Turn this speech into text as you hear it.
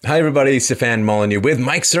Hi, everybody. Stefan Molyneux with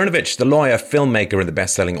Mike Cernovich, the lawyer, filmmaker, and the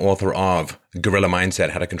best-selling author of Guerrilla Mindset,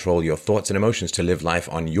 How to Control Your Thoughts and Emotions to Live Life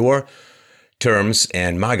on Your Terms,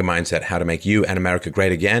 and MAGA Mindset, How to Make You and America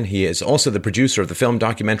Great Again. He is also the producer of the film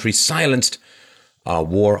documentary Silenced,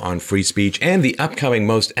 War on Free Speech, and the upcoming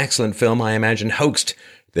most excellent film, I imagine, Hoaxed,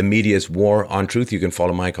 The Media's War on Truth. You can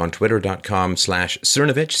follow Mike on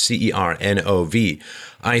twitter.com/Cernovich,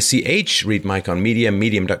 CERNOVICH. Read Mike on Medium,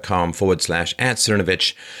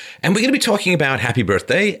 medium.com/@Cernovich. And we're going to be talking about happy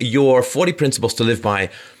birthday, your 40 principles to live by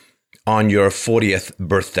on your 40th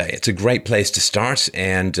birthday. It's a great place to start.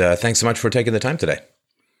 And thanks so much for taking the time today.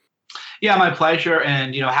 Yeah, my pleasure.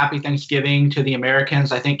 And, happy Thanksgiving to the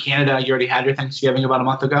Americans. I think Canada, you already had your Thanksgiving about a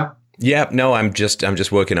month ago. Yeah, no, I'm just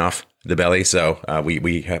working off the belly, so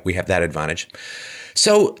we have that advantage.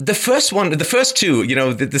 So the first two,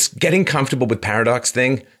 this getting comfortable with paradox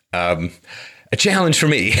thing, a challenge for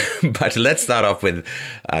me. But let's start off with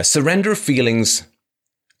surrender feelings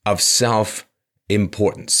of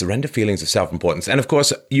self-importance. Surrender feelings of self-importance, and of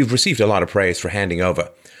course, you've received a lot of praise for handing over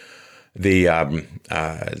the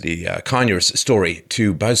Conyers story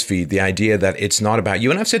to BuzzFeed, the idea that it's not about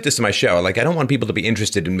you. And I've said this in my show, I don't want people to be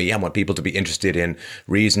interested in me. I want people to be interested in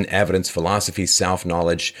reason, evidence, philosophy,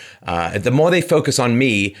 self-knowledge. The more they focus on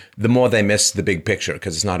me, the more they miss the big picture,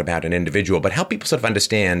 because it's not about an individual, but help people sort of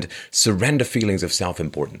understand, surrender feelings of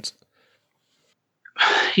self-importance.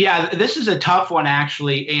 Yeah, this is a tough one,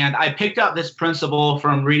 actually. And I picked up this principle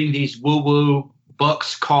from reading these woo-woo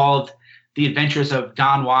books called The Adventures of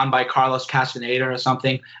Don Juan by Carlos Castaneda or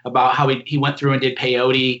something, about how he went through and did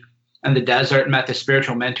peyote in the desert and met the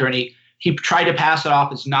spiritual mentor. And he tried to pass it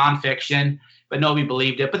off as nonfiction, but nobody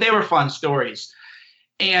believed it. But they were fun stories.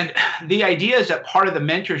 And the idea is that part of the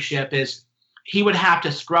mentorship is he would have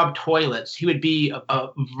to scrub toilets. He would be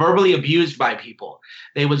verbally abused by people.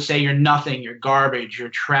 They would say, you're nothing, you're garbage, you're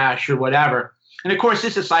trash, or whatever. And of course,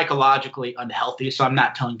 this is psychologically unhealthy, so I'm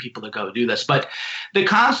not telling people to go do this. But the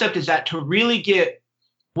concept is that to really get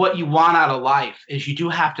what you want out of life is you do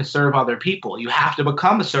have to serve other people. You have to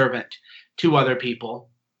become a servant to other people.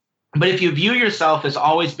 But if you view yourself as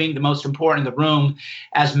always being the most important in the room,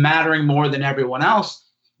 as mattering more than everyone else,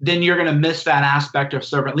 then you're going to miss that aspect of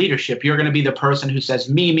servant leadership. You're going to be the person who says,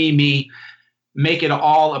 me, make it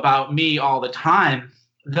all about me all the time.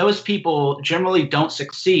 Those people generally don't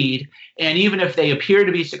succeed. And even if they appear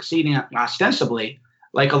to be succeeding ostensibly,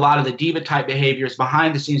 like a lot of the diva type behaviors,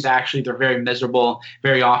 behind the scenes, actually, they're very miserable.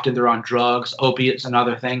 Very often they're on drugs, opiates, and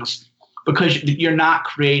other things, because you're not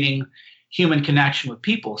creating human connection with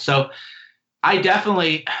people. So I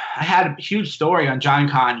had a huge story on John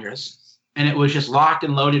Conyers, and it was just locked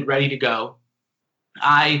and loaded, ready to go.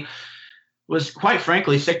 I was quite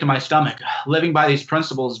frankly sick to my stomach. Living by these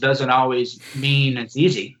principles doesn't always mean it's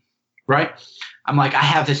easy, right? I'm like, I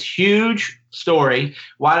have this huge story.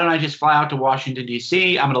 Why don't I just fly out to Washington,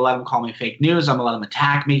 D.C.? I'm going to let them call me fake news. I'm going to let them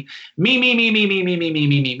attack me. Me.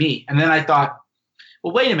 And then I thought,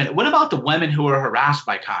 well, wait a minute. What about the women who are harassed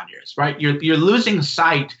by Conyers, right? You're losing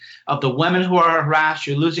sight of the women who are harassed.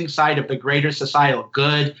 You're losing sight of the greater societal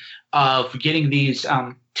good of getting these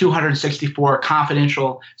 264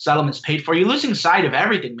 confidential settlements paid for. You're losing sight of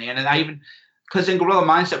everything, man. And because in Guerrilla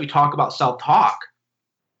Mindset, we talk about self-talk.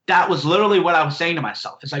 That was literally what I was saying to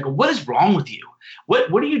myself. It's like, what is wrong with you?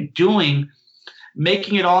 What are you doing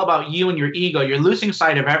making it all about you and your ego? You're losing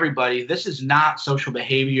sight of everybody. This is not social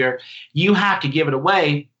behavior. You have to give it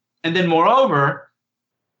away. And then moreover,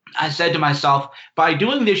 I said to myself, by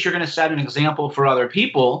doing this, you're going to set an example for other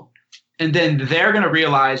people. And then they're going to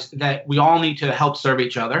realize that we all need to help serve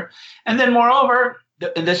each other. And then moreover,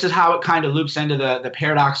 and this is how it kind of loops into the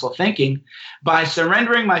paradoxical thinking, by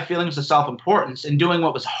surrendering my feelings of self-importance and doing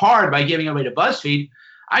what was hard by giving away to BuzzFeed,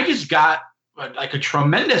 I just got like a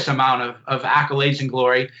tremendous amount of accolades and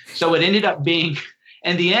glory. So it ended up being,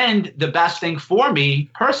 in the end, the best thing for me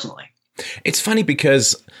personally. It's funny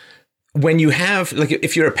because when you have, like,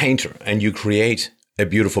 if you're a painter and you create a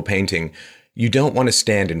beautiful painting, you don't want to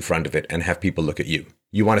stand in front of it and have people look at you.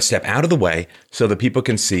 You want to step out of the way so that people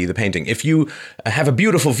can see the painting. If you have a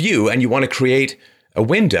beautiful view and you want to create a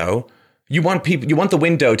window, you want the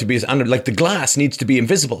window to be like the glass needs to be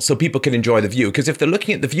invisible so people can enjoy the view. Because if they're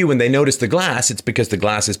looking at the view and they notice the glass, it's because the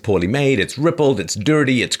glass is poorly made, it's rippled, it's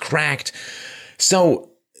dirty, it's cracked. So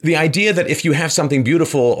the idea that if you have something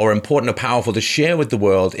beautiful or important or powerful to share with the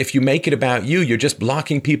world, if you make it about you, you're just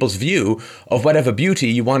blocking people's view of whatever beauty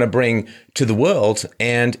you want to bring to the world.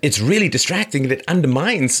 And it's really distracting and it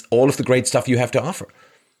undermines all of the great stuff you have to offer.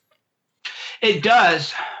 It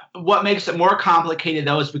does. What makes it more complicated,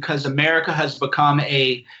 though, is because America has become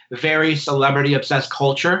a very celebrity-obsessed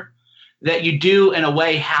culture. that you do in a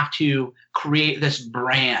way have to create this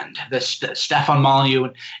brand, this Stefan Molyneux.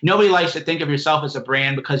 And nobody likes to think of yourself as a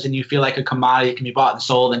brand because then you feel like a commodity that can be bought and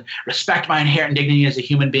sold, and respect my inherent dignity as a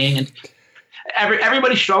human being. And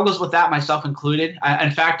everybody struggles with that, myself included.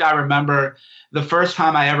 In fact, I remember the first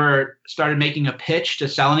time I ever started making a pitch to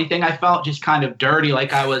sell anything, I felt just kind of dirty,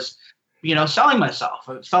 like I was, selling myself.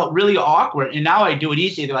 It felt really awkward. And now I do it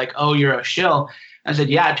easy. They're like, oh, you're a shill. I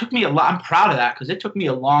said, yeah, it took me a lot. I'm proud of that because it took me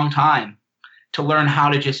a long time to learn how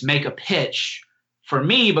to just make a pitch for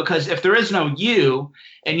me, because if there is no you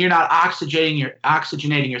and you're not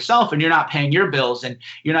oxygenating yourself and you're not paying your bills and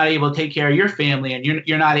you're not able to take care of your family and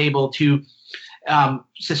you're not able to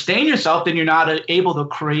sustain yourself, then you're not able to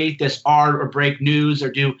create this art or break news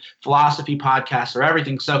or do philosophy podcasts or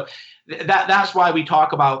everything. So that's why we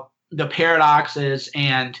talk about the paradoxes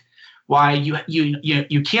and why you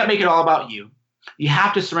can't make it all about you. You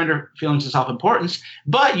have to surrender feelings of self-importance,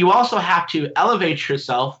 but you also have to elevate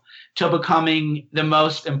yourself to becoming the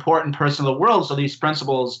most important person in the world. So these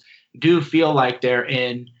principles do feel like they're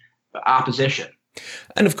in opposition.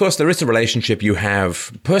 And of course, there is a relationship you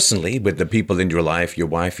have personally with the people in your life, your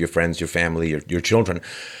wife, your friends, your family, your children.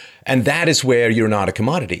 And that is where you're not a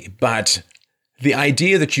commodity. But the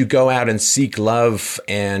idea that you go out and seek love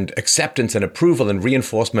and acceptance and approval and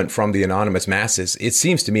reinforcement from the anonymous masses, it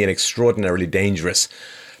seems to me an extraordinarily dangerous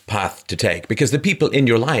path to take, because the people in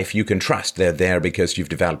your life you can trust. They're there because you've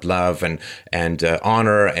developed love and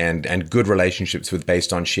honor and good relationships with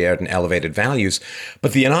based on shared and elevated values.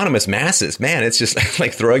 But the anonymous masses, man, it's just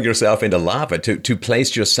like throwing yourself into lava to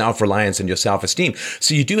place your self-reliance and your self-esteem.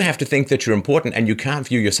 So you do have to think that you're important, and you can't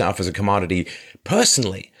view yourself as a commodity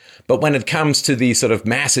personally. But when it comes to the sort of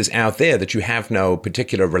masses out there that you have no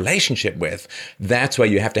particular relationship with, that's where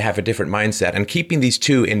you have to have a different mindset. And keeping these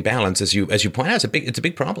two in balance, as you point out, it's a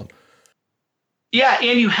big problem. Yeah,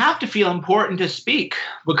 and you have to feel important to speak,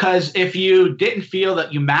 because if you didn't feel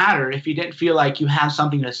that you matter, if you didn't feel like you have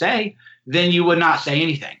something to say, then you would not say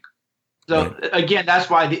anything. So right. Again, that's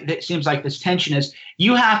why it seems like this tension is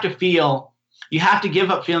you have to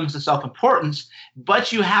give up feelings of self-importance,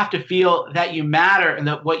 but you have to feel that you matter and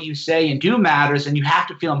that what you say and do matters, and you have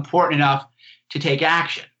to feel important enough to take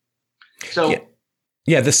action. So,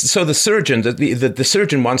 so the surgeon, the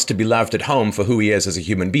surgeon wants to be loved at home for who he is as a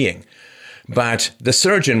human being, but the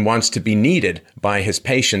surgeon wants to be needed by his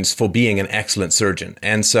patients for being an excellent surgeon.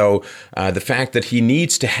 And so the fact that he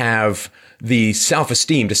needs to have the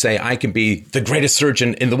self-esteem to say, I can be the greatest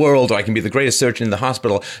surgeon in the world, or I can be the greatest surgeon in the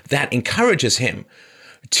hospital, that encourages him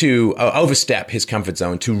to overstep his comfort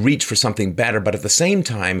zone, to reach for something better. But at the same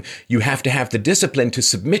time, you have to have the discipline to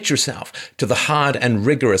submit yourself to the hard and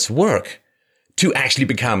rigorous work to actually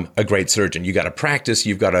become a great surgeon. You got to practice,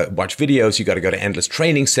 you've got to watch videos, you got to go to endless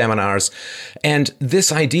training seminars. And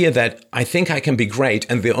this idea that I think I can be great,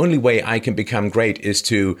 and the only way I can become great is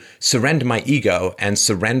to surrender my ego and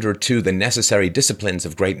surrender to the necessary disciplines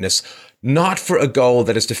of greatness, not for a goal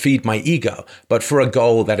that is to feed my ego, but for a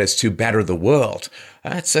goal that is to better the world.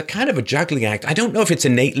 It's a kind of a juggling act. I don't know if it's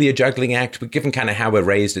innately a juggling act, but given kind of how we're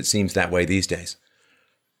raised, it seems that way these days.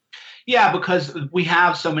 Yeah, because we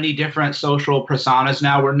have so many different social personas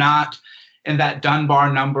now. We're not in that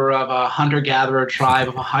Dunbar number of a hunter-gatherer tribe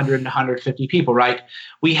of 100 and 150 people, right?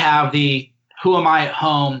 We have the who am I at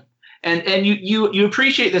home? And you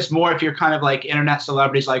appreciate this more if you're kind of like internet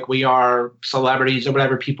celebrities, like we are celebrities or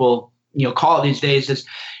whatever people call it these days. Is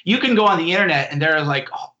you can go on the internet and there are like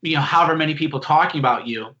however many people talking about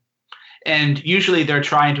you, and usually they're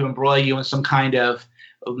trying to embroil you in some kind of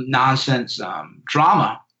nonsense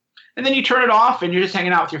drama. And then you turn it off and you're just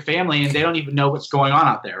hanging out with your family and they don't even know what's going on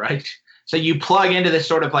out there, right? So you plug into this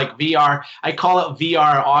sort of like VR, I call it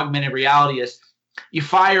VR augmented reality, is you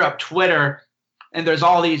fire up Twitter and there's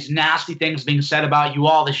all these nasty things being said about you,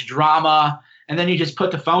 all this drama. And then you just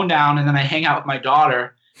put the phone down, and then I hang out with my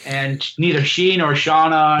daughter, and neither she nor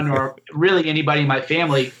Shauna nor really anybody in my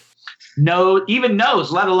family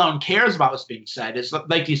knows, let alone cares about what's being said. It's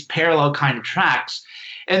like these parallel kind of tracks.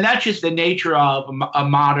 And that's just the nature of a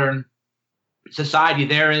modern society.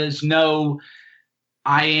 There is no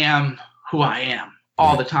I am who I am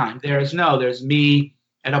all the time. There's me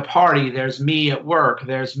at a party. There's me at work.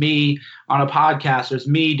 There's me on a podcast. There's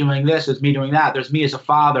me doing this. There's me doing that. There's me as a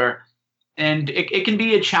father. And it can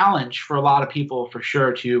be a challenge for a lot of people, for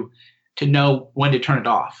sure, to to know when to turn it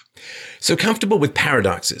off. So comfortable with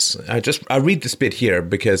paradoxes. I read this bit here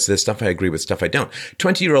because there's stuff I agree with, stuff I don't.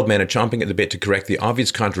 20-year-old men are chomping at the bit to correct the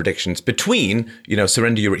obvious contradictions between,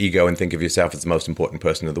 surrender your ego and think of yourself as the most important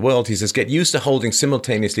person in the world. He says, get used to holding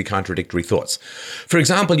simultaneously contradictory thoughts. For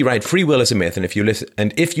example, you write, free will is a myth, and if you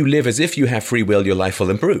live as if you have free will, your life will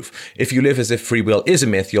improve. If you live as if free will is a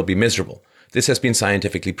myth, you'll be miserable. This has been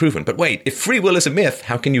scientifically proven. But wait, if free will is a myth,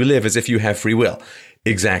 how can you live as if you have free will?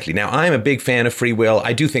 Exactly. Now, I'm a big fan of free will.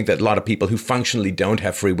 I do think that a lot of people who functionally don't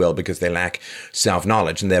have free will because they lack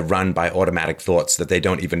self-knowledge and they're run by automatic thoughts that they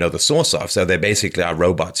don't even know the source of. So they basically are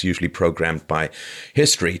robots, usually programmed by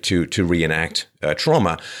history to reenact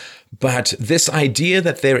trauma. But this idea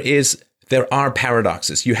that there are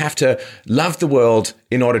paradoxes. You have to love the world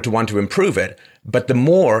in order to want to improve it. But the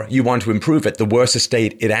more you want to improve it, the worse a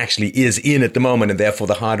state it actually is in at the moment, and therefore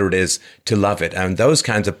the harder it is to love it. And those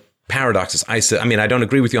kinds of paradoxes, I don't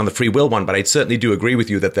agree with you on the free will one, but I certainly do agree with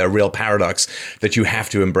you that they're a real paradox that you have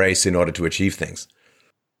to embrace in order to achieve things.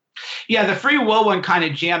 Yeah, the free will one kind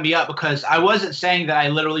of jammed me up because I wasn't saying that I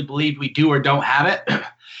literally believe we do or don't have it.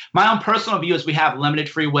 My own personal view is we have limited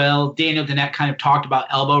free will. Daniel Dennett kind of talked about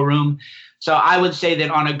elbow room. So I would say that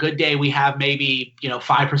on a good day, we have maybe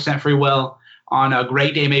 5% free will. On a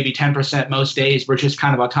great day, maybe 10%. Most days, we're just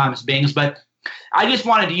kind of autonomous beings. But I just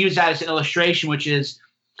wanted to use that as an illustration, which is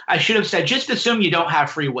I should have said, just assume you don't have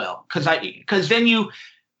free will. Because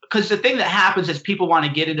the thing that happens is people want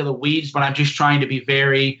to get into the weeds, but I'm just trying to be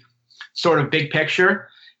very sort of big picture.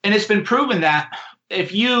 And it's been proven that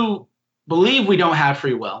if you believe we don't have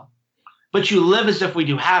free will, but you live as if we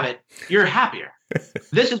do have it, you're happier.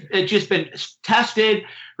 It's just been tested,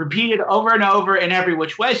 repeated over and over in every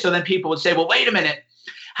which way. So then people would say, well, wait a minute,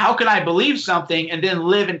 how can I believe something and then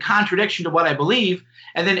live in contradiction to what I believe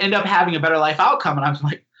and then end up having a better life outcome? And I'm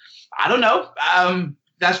like, I don't know.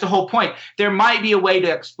 That's the whole point. There might be a way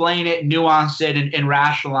to explain it, nuance it, and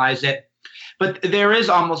rationalize it. But there is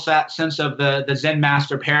almost that sense of the Zen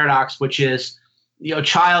master paradox, which is,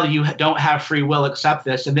 child, you don't have free will, accept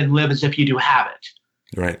this, and then live as if you do have it.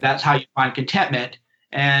 Right. That's how you find contentment.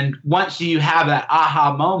 And once you have that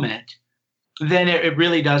aha moment, then it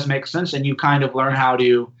really does make sense. And you kind of learn how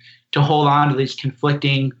to hold on to these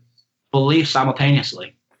conflicting beliefs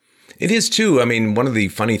simultaneously. It is too. I mean, one of the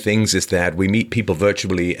funny things is that we meet people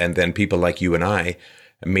virtually and then people like you and I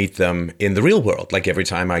meet them in the real world. Like every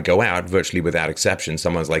time I go out, virtually without exception,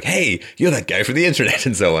 someone's like, hey, you're that guy from the internet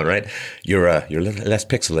and so on, right? You're less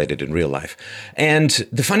pixelated in real life. And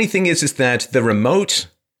the funny thing is that the remote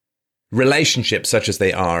relationships, such as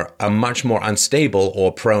they are much more unstable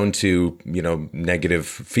or prone to, negative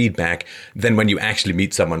feedback than when you actually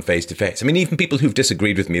meet someone face to face. I mean, even people who've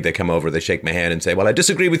disagreed with me, they come over, they shake my hand and say, well, I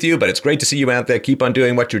disagree with you, but it's great to see you out there. Keep on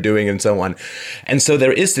doing what you're doing and so on. And so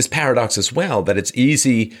there is this paradox as well, that it's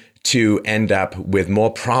easy to end up with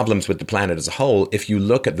more problems with the planet as a whole if you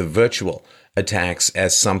look at the virtual attacks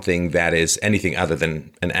as something that is anything other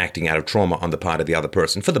than an acting out of trauma on the part of the other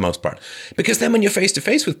person, for the most part. Because then when you're face to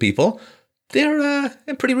face with people, they're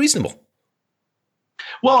pretty reasonable.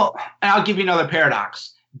 Well, and I'll give you another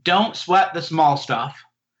paradox. Don't sweat the small stuff.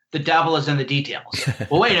 The devil is in the details.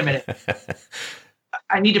 Well, wait a minute.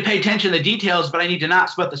 I need to pay attention to the details, but I need to not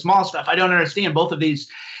sweat the small stuff. I don't understand both of these.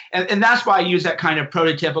 And that's why I use that kind of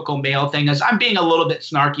prototypical male thing. As I'm being a little bit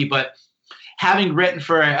snarky, but having written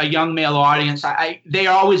for a young male audience, they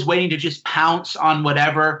are always waiting to just pounce on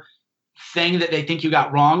whatever thing that they think you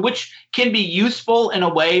got wrong, which can be useful in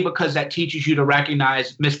a way because that teaches you to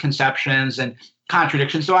recognize misconceptions and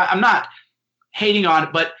contradictions. So I'm not hating on it,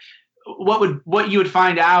 but what you would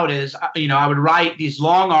find out is, I would write these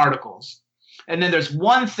long articles, and then there's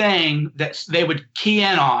one thing that they would key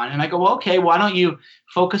in on, and I go, well, okay, why don't you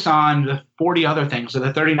focus on the 40 other things or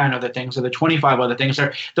the 39 other things or the 25 other things,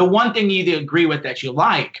 or the one thing you agree with that you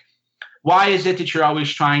like? Why is it that you're always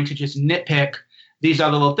trying to just nitpick these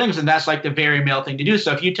other little things? And that's like the very male thing to do.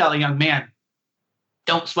 So if you tell a young man,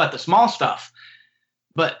 don't sweat the small stuff,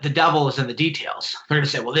 but the devil is in the details, they're going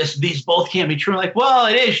to say, well, these both can't be true. Like, well,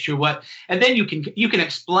 it is true. And then you can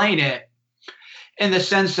explain it in the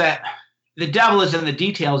sense that the devil is in the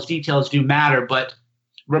details. Details do matter, but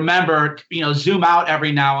remember, zoom out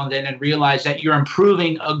every now and then and realize that you're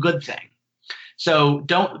improving a good thing. So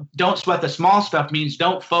don't sweat the small stuff means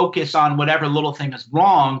don't focus on whatever little thing is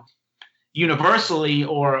wrong universally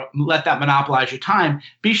or let that monopolize your time.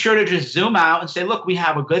 Be sure to just zoom out and say, look, we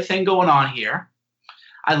have a good thing going on here.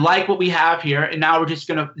 I like what we have here. And now we're just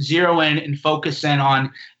going to zero in and focus in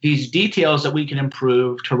on these details that we can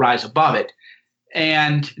improve to rise above it.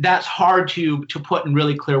 And that's hard to put in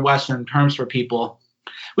really clear Western terms for people,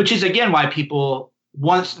 which is, again, why people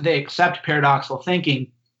once they accept paradoxical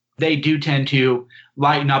thinking, they do tend to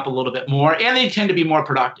lighten up a little bit more, and they tend to be more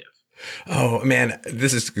productive. Oh, man,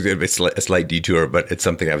 this is a slight detour, but it's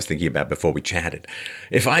something I was thinking about before we chatted.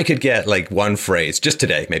 If I could get like one phrase, just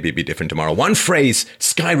today, maybe it'd be different tomorrow, one phrase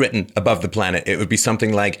skywritten above the planet, it would be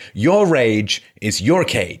something like, your rage is your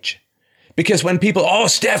cage. Because when people, oh,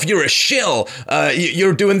 Steph, you're a shill,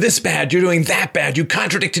 you're doing this bad, you're doing that bad, you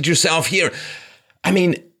contradicted yourself here. I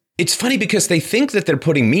mean, it's funny because they think that they're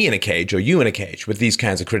putting me in a cage or you in a cage with these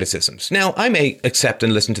kinds of criticisms. Now, I may accept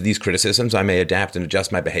and listen to these criticisms. I may adapt and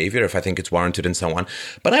adjust my behavior if I think it's warranted and so on.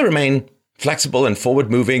 But I remain flexible and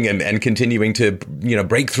forward moving and continuing to,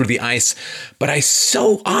 break through the ice. But I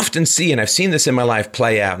so often see, and I've seen this in my life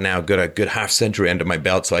play out now, got a good half century under my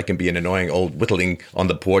belt so I can be an annoying old whittling on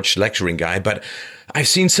the porch lecturing guy. But I've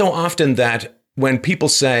seen so often that when people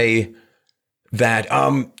say that,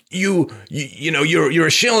 you're a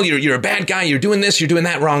shill, you're a bad guy, you're doing this, you're doing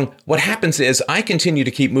that wrong. What happens is I continue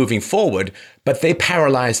to keep moving forward, but they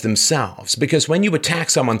paralyze themselves. Because when you attack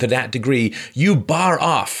someone to that degree, you bar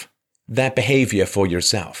off that behavior for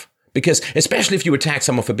yourself. Because especially if you attack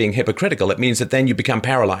someone for being hypocritical, it means that then you become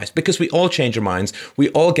paralyzed because we all change our minds. We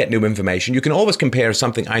all get new information. You can always compare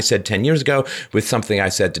something I said 10 years ago with something I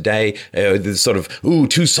said today. There's sort of,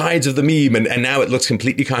 two sides of the meme. And now it looks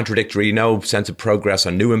completely contradictory. No sense of progress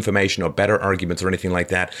on new information or better arguments or anything like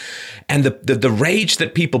that. And the rage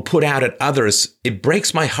that people put out at others, it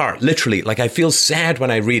breaks my heart, literally. Like I feel sad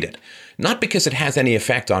when I read it. Not because it has any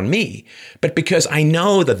effect on me, but because I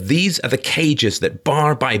know that these are the cages that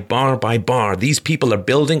bar by bar by bar, these people are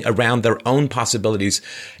building around their own possibilities.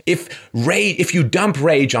 If you dump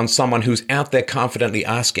rage on someone who's out there confidently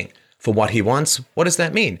asking for what he wants, what does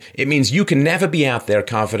that mean? It means you can never be out there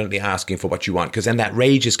confidently asking for what you want, because then that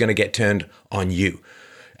rage is going to get turned on you.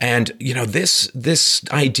 And, this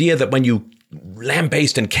idea that when you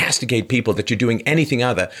lambaste and castigate people that you're doing anything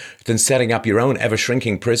other than setting up your own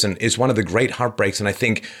ever-shrinking prison is one of the great heartbreaks. And I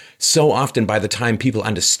think so often by the time people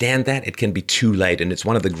understand that, it can be too late. And it's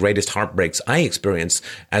one of the greatest heartbreaks I experienced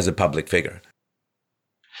as a public figure.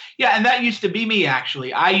 Yeah, and that used to be me,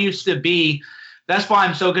 actually. That's why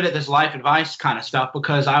I'm so good at this life advice kind of stuff,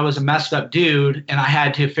 because I was a messed up dude and I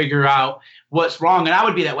had to figure out what's wrong. And I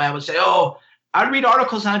would be that way. I would say, I'd read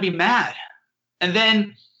articles and I'd be mad. And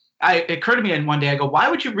then it occurred to me one day, I go, why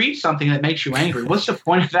would you read something that makes you angry? What's the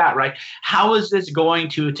point of that, right? How is this going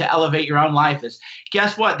to elevate your own life?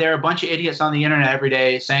 Guess what? There are a bunch of idiots on the internet every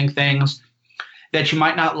day saying things that you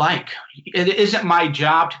might not like. It isn't my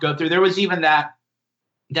job to go through. There was even that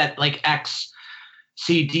like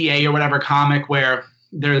XCDA or whatever comic where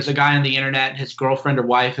there's a guy on the internet, his girlfriend or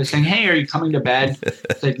wife is saying, hey, are you coming to bed?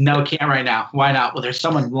 I said, no, can't right now. Why not? Well, there's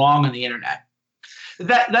someone wrong on the internet.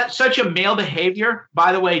 That's such a male behavior,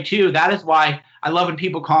 by the way, too. That is why I love when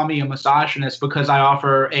people call me a misogynist, because I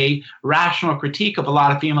offer a rational critique of a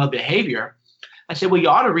lot of female behavior. I say, well, you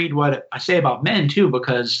ought to read what I say about men, too,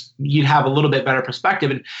 because you'd have a little bit better perspective.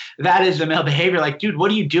 And that is the male behavior. Like, dude, what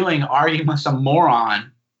are you doing arguing with some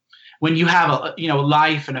moron when you have a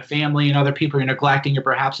life and a family and other people you're neglecting, or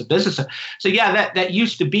perhaps a business? So, yeah, that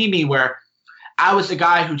used to be me, where I was the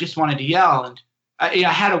guy who just wanted to yell. And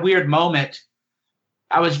I had a weird moment.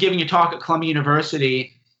 I was giving a talk at Columbia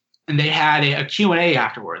University, and they had a Q&A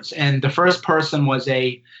afterwards. And the first person was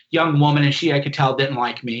a young woman, and I could tell, didn't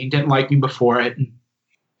like me before it. And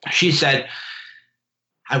she said,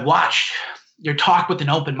 I watched your talk with an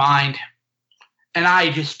open mind, and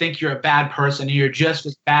I just think you're a bad person, and you're just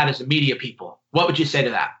as bad as the media people. What would you say to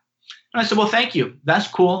that? And I said, well, thank you. That's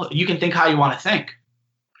cool. You can think how you want to think.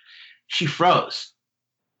 She froze.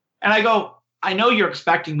 And I go, I know you're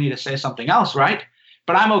expecting me to say something else, right?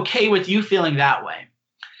 But I'm okay with you feeling that way,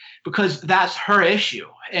 because that's her issue.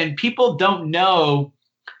 And people don't know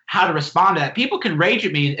how to respond to that. People can rage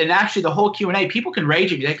at me. And actually, the whole Q&A, people can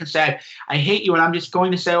rage at me. They can say, I hate you. And I'm just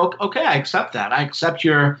going to say, okay, I accept that. I accept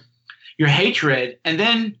your hatred. And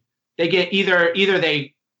then they get either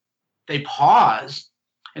they pause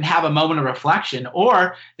and have a moment of reflection,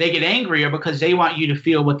 or they get angrier because they want you to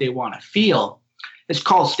feel what they want to feel. It's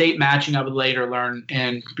called state matching. I would later learn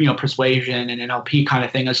in persuasion and NLP kind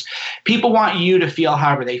of thing, is people want you to feel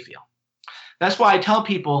however they feel. That's why I tell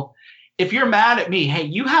people, if you're mad at me, hey,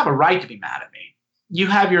 you have a right to be mad at me. You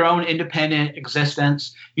have your own independent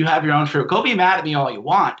existence. You have your own truth. Go be mad at me all you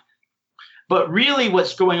want. But really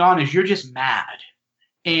what's going on is you're just mad.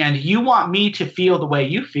 And you want me to feel the way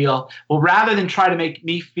you feel. Well, rather than try to make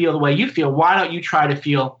me feel the way you feel, why don't you try to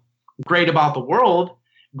feel great about the world,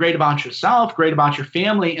 great about yourself, great about your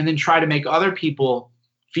family, and then try to make other people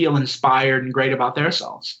feel inspired and great about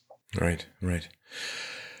themselves. Right, right.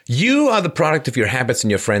 You are the product of your habits and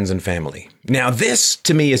your friends and family. Now, this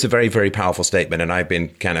to me is a very, very powerful statement, and I've been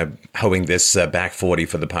kind of hoeing this back 40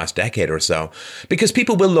 for the past decade or so, because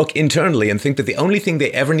people will look internally and think that the only thing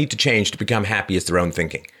they ever need to change to become happy is their own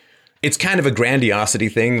thinking. It's kind of a grandiosity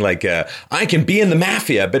thing, like, I can be in the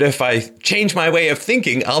mafia, but if I change my way of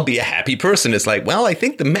thinking, I'll be a happy person. It's like, well, I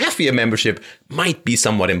think the mafia membership might be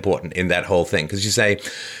somewhat important in that whole thing. Because you say,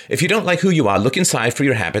 if you don't like who you are, look inside for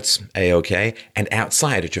your habits, A-OK, and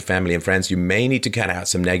outside at your family and friends, you may need to cut out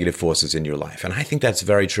some negative forces in your life. And I think that's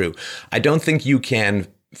very true. I don't think you can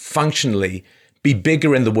functionally be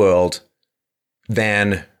bigger in the world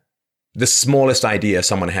than the smallest idea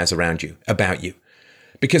someone has around you, about you.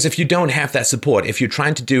 Because if you don't have that support, if you're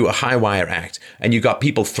trying to do a high wire act and you got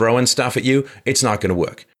people throwing stuff at you, it's not going to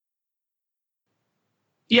work.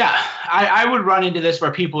 Yeah, I would run into this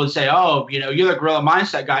where people would say, oh, you're the gorilla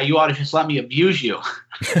mindset guy. You ought to just let me abuse you.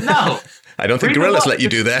 No. I don't think gorillas let you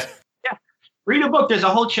do that. Yeah. Read a book. There's a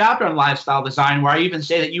whole chapter on lifestyle design where I even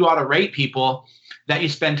say that you ought to rate people that you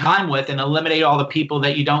spend time with and eliminate all the people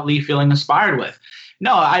that you don't leave feeling inspired with.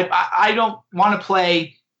 No, I don't want to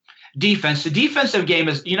play defense. The defensive game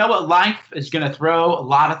is, life is going to throw a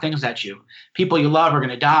lot of things at you. People you love are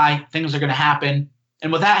going to die. Things are going to happen. And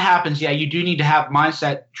when that happens, you do need to have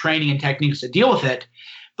mindset training and techniques to deal with it.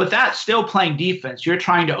 But that's still playing defense. You're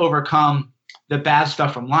trying to overcome the bad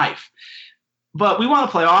stuff from life. But we want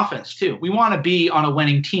to play offense too. We want to be on a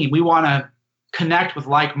winning team. We want to connect with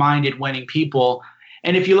like-minded winning people.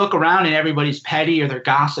 And if you look around and everybody's petty or they're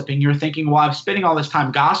gossiping, you're thinking, well, I'm spending all this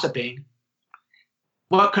time gossiping.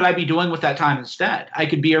 What could I be doing with that time instead? I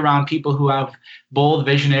could be around people who have bold,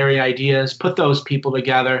 visionary ideas, put those people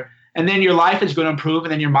together, and then your life is going to improve,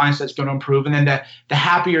 and then your mindset's going to improve. And then the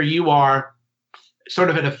happier you are sort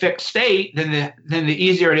of at a fixed state, then the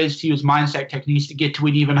easier it is to use mindset techniques to get to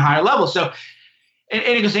an even higher level. So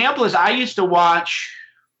an example is I used to watch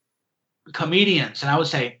comedians, and I would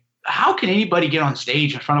say, how can anybody get on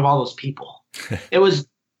stage in front of all those people? It was,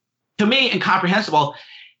 to me, incomprehensible.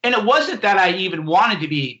 And it wasn't that I even wanted to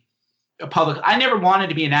be a public. I never wanted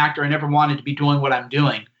to be an actor. I never wanted to be doing what I'm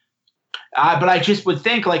doing. But I just would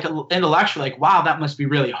think like intellectually, like, wow, that must be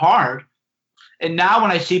really hard. And now when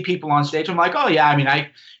I see people on stage, I'm like, oh, yeah,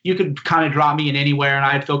 you could kind of drop me in anywhere and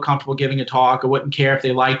I'd feel comfortable giving a talk. I wouldn't care if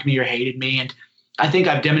they liked me or hated me. And I think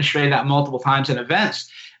I've demonstrated that multiple times in events.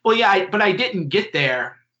 Well, yeah, but I didn't get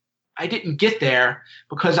there. I didn't get there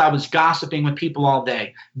because I was gossiping with people all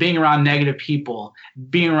day, being around negative people,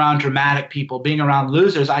 being around dramatic people, being around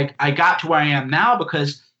losers. I got to where I am now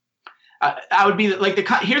because I would be like,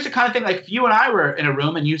 here's the kind of thing, like if you and I were in a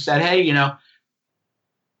room and you said, hey,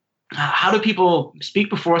 how do people speak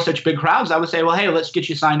before such big crowds? I would say, well, hey, let's get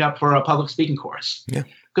you signed up for a public speaking course. Yeah.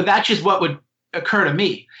 Because that's just what would occur to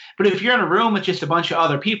me. But if you're in a room with just a bunch of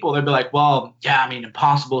other people, they'd be like, well, yeah,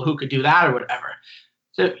 impossible. Who could do that or whatever?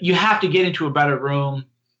 So you have to get into a better room.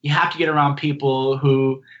 You have to get around people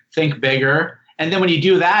who think bigger. And then when you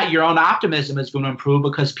do that, your own optimism is going to improve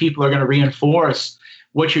because people are going to reinforce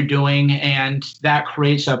what you're doing, and that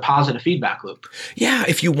creates a positive feedback loop. Yeah,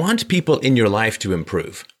 if you want people in your life to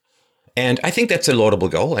improve, and I think that's a laudable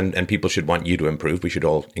goal, and people should want you to improve. We should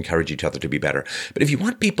all encourage each other to be better. But if you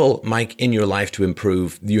want people, Mike, in your life to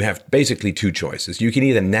improve, you have basically two choices. You can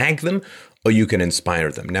either nag them or you can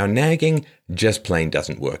inspire them. Now, nagging just plain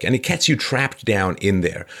doesn't work, and it gets you trapped down in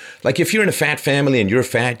there. Like if you're in a fat family and you're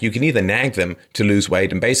fat, you can either nag them to lose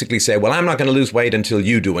weight and basically say, well, I'm not going to lose weight until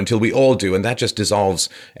you do, until we all do, and that just dissolves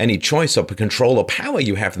any choice or control or power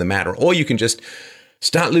you have in the matter. Or you can just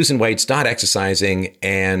start losing weight, start exercising,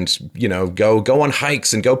 and, go on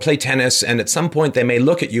hikes and go play tennis. And at some point they may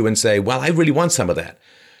look at you and say, well, I really want some of that.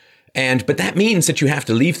 But that means that you have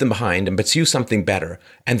to leave them behind and pursue something better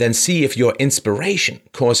and then see if your inspiration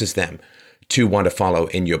causes them to want to follow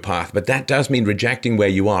in your path. But that does mean rejecting where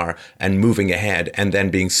you are and moving ahead, and then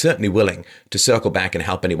being certainly willing to circle back and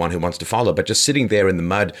help anyone who wants to follow. But just sitting there in the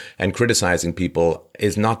mud and criticizing people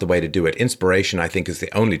is not the way to do it. Inspiration, I think, is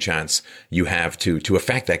the only chance you have to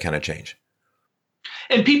affect that kind of change.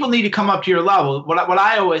 And people need to come up to your level. What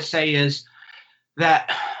I always say is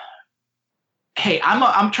that, hey,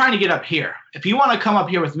 I'm trying to get up here. If you want to come up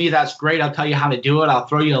here with me, that's great. I'll tell you how to do it. I'll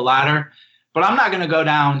throw you a ladder. But I'm not going to go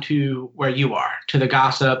down to where you are, to the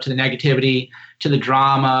gossip, to the negativity, to the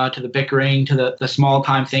drama, to the bickering, to the small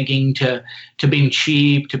time thinking, to being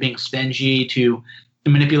cheap, to being stingy, to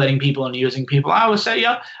manipulating people and using people. I always say,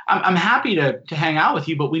 yeah, I'm happy to hang out with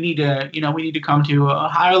you, but we need to come to a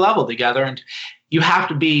higher level together. And you have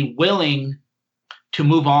to be willing to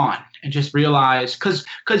move on and just realize, because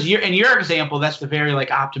you're in your example, that's the very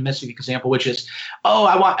like optimistic example, which is, oh,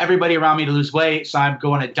 I want everybody around me to lose weight, so I'm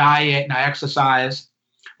going to diet and I exercise.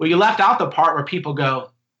 Well, you left out the part where people go,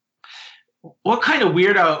 what kind of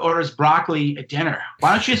weirdo orders broccoli at dinner?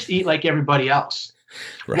 Why don't you just eat like everybody else?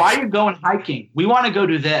 Right. Why are you going hiking? We want to go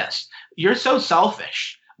do this. You're so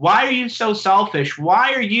selfish. Why are you so selfish?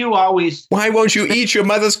 Why are you always... Why won't you eat your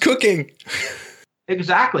mother's cooking?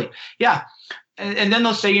 Exactly. Yeah. And then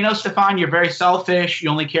they'll say, Stefan, you're very selfish. You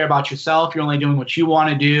only care about yourself. You're only doing what you want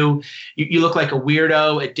to do. You look like a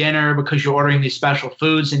weirdo at dinner because you're ordering these special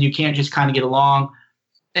foods and you can't just kind of get along.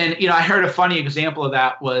 And, I heard a funny example of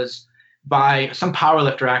that was by some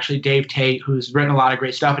powerlifter, actually, Dave Tate, who's written a lot of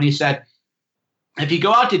great stuff. And he said, if you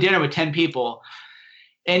go out to dinner with 10 people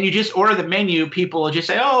and you just order the menu, people will just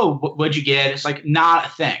say, oh, what'd you get? It's like not a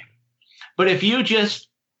thing. But if you just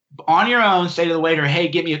on your own say to the waiter, hey,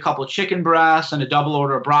 give me a couple of chicken breasts and a double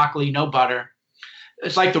order of broccoli, no butter,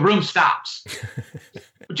 it's like the room stops.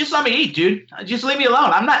 Just let me eat, dude. Just leave me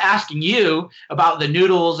alone. I'm not asking you about the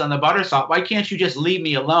noodles and the butter salt. Why can't you just leave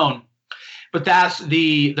me alone? But that's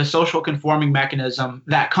the social conforming mechanism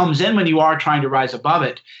that comes in when you are trying to rise above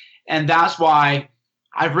it. And that's why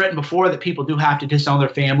I've written before that people do have to disown their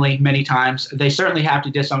family many times. They certainly have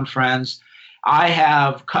to disown friends. I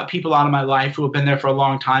have cut people out of my life who have been there for a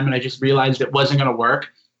long time, and I just realized it wasn't going to work.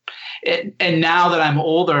 And now that I'm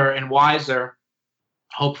older and wiser,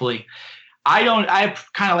 hopefully, I have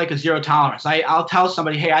kind of like a zero tolerance. I'll tell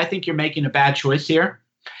somebody, hey, I think you're making a bad choice here.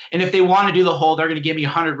 And if they want to do the whole, they're going to give me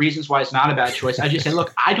 100 reasons why it's not a bad choice. I just say,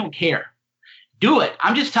 look, I don't care. Do it.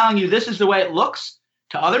 I'm just telling you this is the way it looks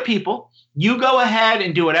to other people. You go ahead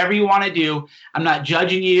and do whatever you want to do. I'm not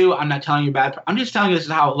judging you. I'm not telling you bad. I'm just telling you this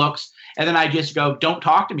is how it looks. And then I just go, don't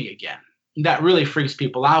talk to me again. That really freaks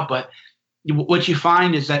people out. But what you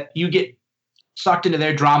find is that you get sucked into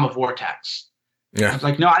their drama vortex. Yeah. I was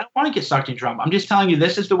like, no, I don't want to get sucked into drama. I'm just telling you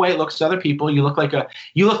this is the way it looks to other people. You look like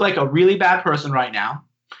a really bad person right now.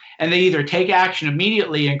 And they either take action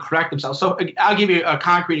immediately and correct themselves. So I'll give you a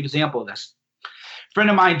concrete example of this. A friend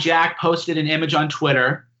of mine, Jack, posted an image on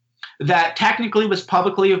Twitter that technically was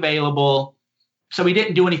publicly available. So he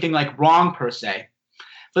didn't do anything like wrong per se.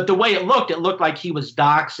 But the way it looked like he was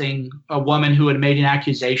doxing a woman who had made an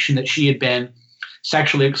accusation that she had been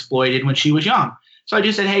sexually exploited when she was young. So I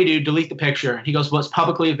just said, hey, dude, delete the picture. And he goes, well, it's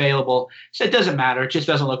publicly available. I said, it doesn't matter. It just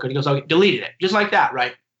doesn't look good. He goes, okay, deleted it. Just like that,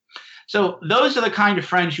 right? So those are the kind of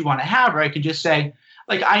friends you want to have, where I can just say,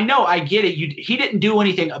 like, I know, I get it. He didn't do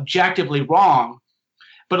anything objectively wrong,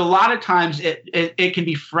 but a lot of times it can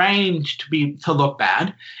be framed to look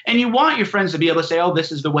bad. And you want your friends to be able to say, oh,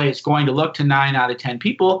 this is the way it's going to look to 9 out of 10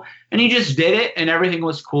 people. And he just did it and everything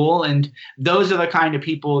was cool. And those are the kind of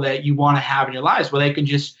people that you want to have in your lives, where they can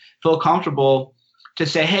just feel comfortable to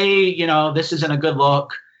say, hey, this isn't a good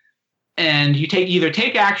look. And you either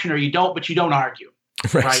take action or you don't, but you don't argue.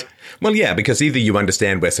 Right. Well, yeah, because either you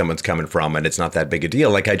understand where someone's coming from and it's not that big a deal.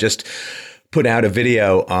 Like I just put out a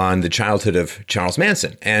video on the childhood of Charles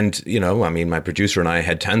Manson. And, my producer and I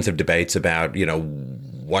had tons of debates about,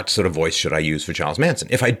 what sort of voice should I use for Charles Manson?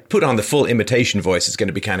 If I put on the full imitation voice, it's going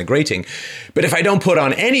to be kind of grating. But if I don't put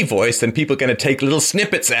on any voice, then people are going to take little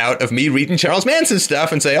snippets out of me reading Charles Manson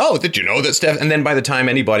stuff and say, oh, did you know that stuff? And then by the time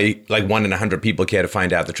anybody, like 1 in 100 people, care to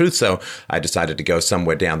find out the truth. So I decided to go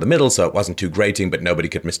somewhere down the middle so it wasn't too grating, but nobody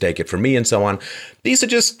could mistake it for me and so on. These are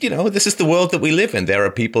just, this is the world that we live in. There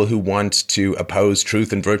are people who want to oppose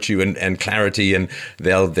truth and virtue and clarity, and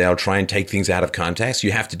they'll try and take things out of context.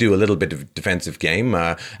 You have to do a little bit of defensive game.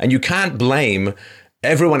 And you can't blame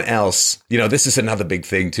everyone else. This is another big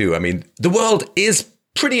thing, too. I mean, the world is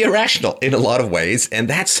pretty irrational in a lot of ways, and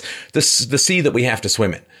that's the sea that we have to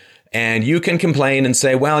swim in. And you can complain and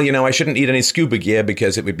say, well, I shouldn't need any scuba gear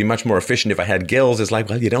because it would be much more efficient if I had gills. It's like,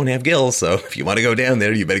 well, you don't have gills. So if you want to go down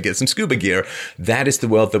there, you better get some scuba gear. That is the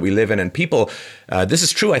world that we live in. And people, this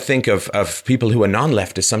is true, I think, of people who are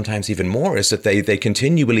non-leftists sometimes even more, is that they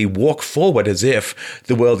continually walk forward as if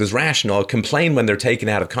the world is rational, complain when they're taken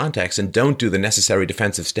out of context, and don't do the necessary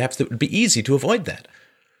defensive steps that would be easy to avoid that.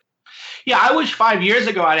 Yeah, I wish 5 years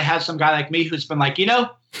ago I'd have had some guy like me who's been like,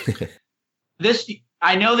 this...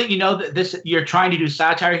 I know that this you're trying to do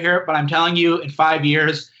satire here, but I'm telling you, in 5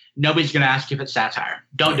 years, nobody's going to ask you if it's satire.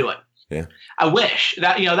 Don't do it. Yeah. I wish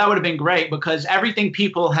that that would have been great, because everything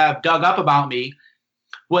people have dug up about me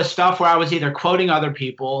was stuff where I was either quoting other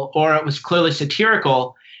people or it was clearly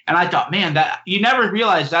satirical. And I thought, man, that you never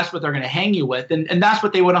realize that's what they're going to hang you with, and that's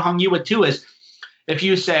what they would have hung you with too. Is if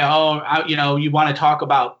you say, you want to talk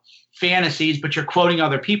about fantasies, but you're quoting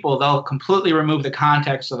other people, they'll completely remove the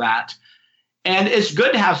context of that. And it's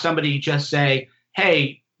good to have somebody just say,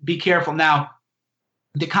 hey, be careful. Now,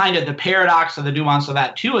 the paradox of the nuance of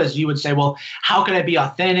that too is you would say, well, how can I be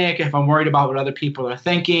authentic if I'm worried about what other people are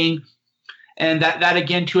thinking? And that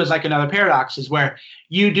again too is like another paradox, is where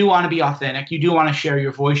you do want to be authentic. You do want to share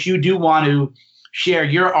your voice. You do want to share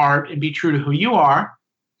your art and be true to who you are.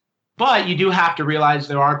 But you do have to realize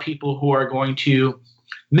there are people who are going to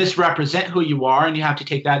misrepresent who you are, and you have to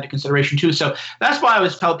take that into consideration too. So that's why I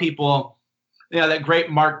always tell people, that great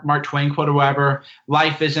Mark Twain quote or whatever,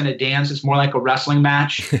 life isn't a dance, it's more like a wrestling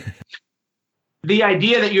match. The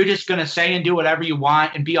idea that you're just going to say and do whatever you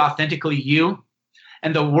want and be authentically you,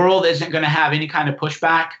 and the world isn't going to have any kind of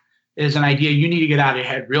pushback, is an idea you need to get out of your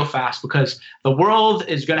head real fast, because the world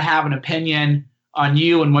is going to have an opinion on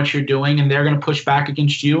you and what you're doing, and they're going to push back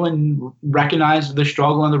against you and recognize the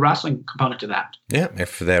struggle and the wrestling component to that. Yeah,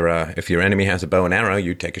 if your enemy has a bow and arrow,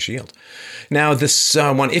 you take a shield. Now, this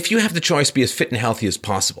one, if you have the choice, be as fit and healthy as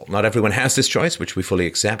possible. Not everyone has this choice, which we fully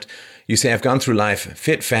accept. You say, I've gone through life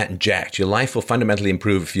fit, fat, and jacked. Your life will fundamentally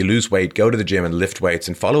improve if you lose weight, go to the gym and lift weights,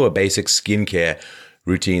 and follow a basic skincare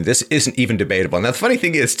routine. This isn't even debatable. Now, the funny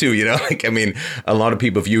thing is, too, a lot of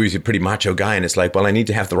people view you as a pretty macho guy, and it's like, well, I need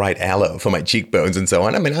to have the right aloe for my cheekbones and so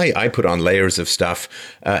on. I mean, I put on layers of stuff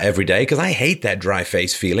every day because I hate that dry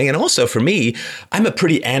face feeling. And also, for me, I'm a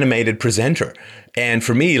pretty animated presenter. And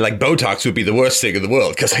for me, like, Botox would be the worst thing in the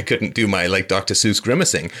world because I couldn't do my, like, Dr. Seuss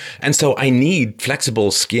grimacing. And so I need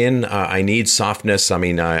flexible skin. I need softness. I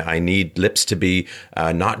mean, I need lips to be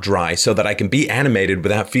not dry so that I can be animated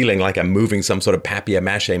without feeling like I'm moving some sort of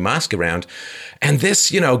papier-mâché mask around. And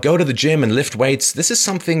this, go to the gym and lift weights. This is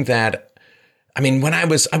something that, I mean, I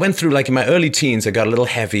went through, like, in my early teens, I got a little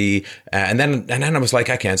heavy, and then I was like,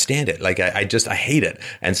 I can't stand it. Like, I hate it.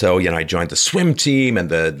 And so, I joined the swim team and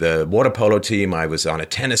the water polo team. I was on a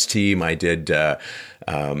tennis team. I did,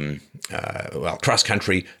 cross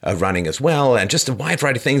country running as well, and just a wide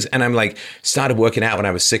variety of things. And I'm like, started working out when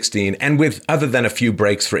I was 16. And other than a few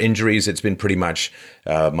breaks for injuries, it's been pretty much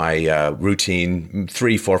my routine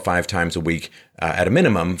 3, 4, 5 times a week at a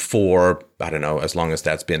minimum for, I don't know, as long as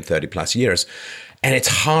that's been 30 plus years. And it's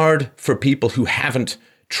hard for people who haven't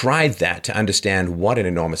tried that to understand what an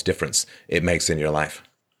enormous difference it makes in your life.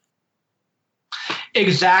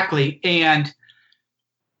 Exactly. And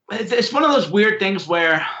it's one of those weird things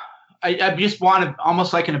where I just want to,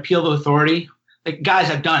 almost like an appeal to authority. Like, guys,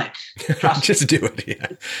 I've done it. Trust Just do it. Yeah.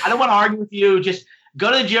 I don't want to argue with you. Just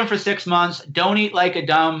go to the gym for 6 months. Don't eat like a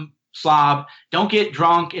dumb slob. Don't get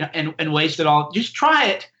drunk and waste it all. Just try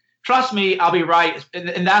it. Trust me, I'll be right.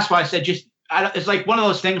 And that's why I said it's like one of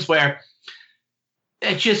those things where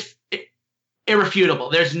it's just irrefutable.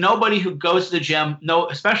 There's nobody who goes to the gym,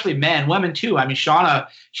 especially men, women too. I mean, Shauna,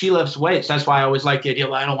 she lifts weights. That's why I always like the idea,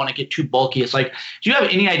 I don't want to get too bulky. It's like, do you have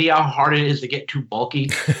any idea how hard it is to get too bulky?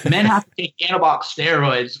 Men have to take anabolic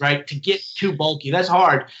steroids, right, to get too bulky. That's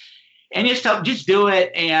hard. And just do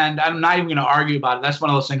it. And I'm not even going to argue about it. That's one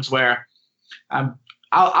of those things where I'll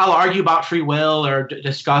argue about free will or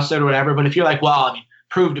discuss it or whatever. But if you're like, well, I mean,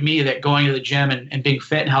 prove to me that going to the gym and being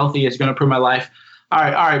fit and healthy is going to improve my life. All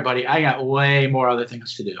right, buddy. I got way more other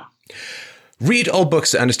things to do. Read old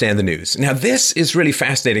books to understand the news. Now, this is really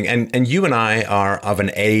fascinating. And you and I are of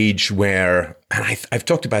an age where, and I've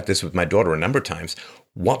talked about this with my daughter a number of times,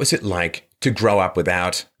 what was it like to grow up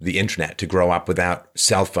without the internet, to grow up without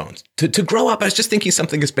cell phones, to grow up, I was just thinking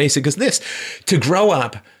something as basic as this, to grow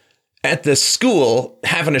up at the school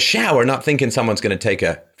having a shower, not thinking someone's going to take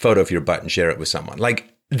a photo of your butt and share it with someone.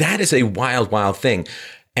 Like, that is a wild, wild thing.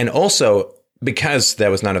 And also, because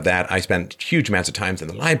there was none of that, I spent huge amounts of time in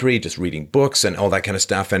the library, just reading books and all that kind of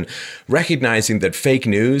stuff, and recognizing that fake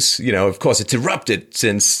news, of course, it's erupted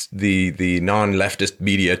since the non-leftist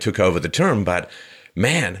media took over the term, but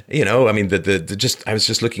man, I mean, I was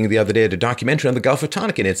just looking the other day at a documentary on the Gulf of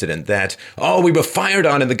Tonkin incident that, we were fired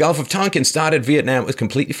on in the Gulf of Tonkin, started Vietnam. It was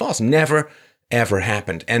completely false. Never, ever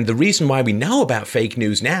happened. And the reason why we know about fake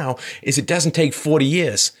news now is it doesn't take 40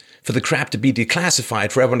 years for the crap to be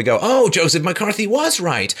declassified, for everyone to go, oh, Joseph McCarthy was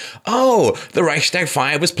right. Oh, the Reichstag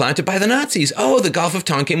fire was planted by the Nazis. Oh, the Gulf of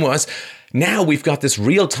Tonkin was. Now we've got this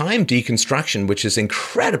real-time deconstruction, which is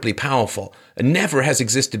incredibly powerful. It never has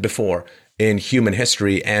existed before in human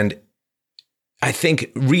history. And I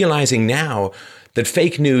think realizing now that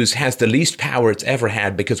fake news has the least power it's ever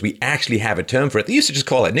had because we actually have a term for it. They used to just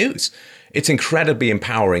call it news. It's incredibly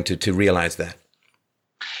empowering to realize that.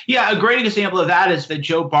 Yeah, a great example of that is the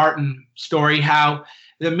Joe Barton story, how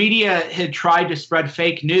the media had tried to spread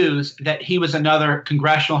fake news that he was another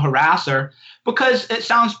congressional harasser because it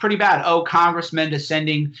sounds pretty bad. Oh, congressmen just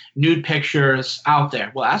sending nude pictures out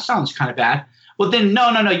there. Well, that sounds kind of bad. Well, then, no.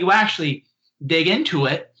 You actually dig into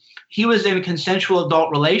it. he was in a consensual adult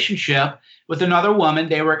relationship with another woman.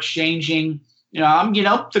 They were exchanging,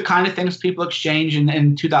 the kind of things people exchange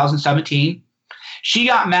in 2017. She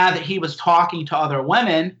got mad that he was talking to other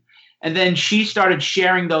women, and then she started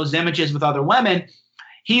sharing those images with other women.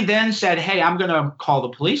 He then said, hey, I'm going to call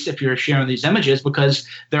the police if you're sharing these images because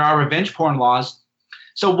there are revenge porn laws.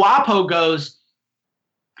 So WAPO goes,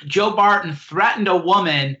 Joe Barton threatened a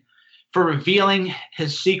woman for revealing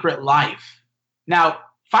his secret life. Now,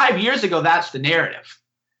 5 years ago, that's the narrative.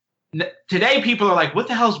 Today, people are like, what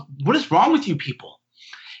is wrong with you people?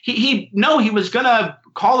 He was going to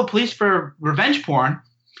call the police for revenge porn,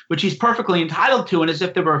 which he's perfectly entitled to. And as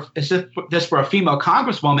if this were a female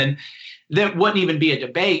congresswoman, there wouldn't even be a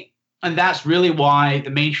debate. And that's really why the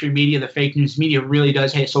mainstream media, the fake news media, really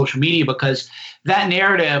does hate social media, because that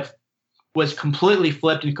narrative was completely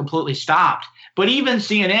flipped and completely stopped. But even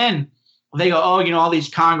CNN, they go, all these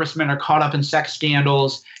congressmen are caught up in sex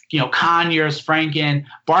scandals, Conyers, Franken,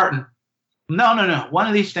 Barton. No. One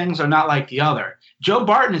of these things are not like the other. Joe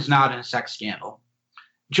Barton is not in a sex scandal.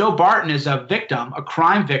 Joe Barton is a victim, a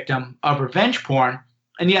crime victim of revenge porn,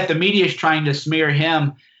 and yet the media is trying to smear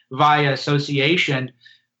him via association,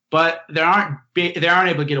 but they aren't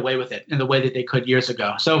able to get away with it in the way that they could years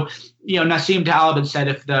ago. So, Nassim Taleb had said,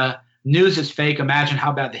 if the news is fake, imagine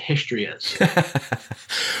how bad the history is.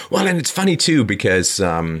 Well, and it's funny, too, because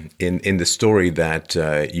in the story that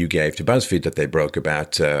you gave to BuzzFeed that they broke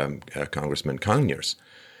about Congressman Conyers,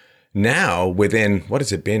 now within, what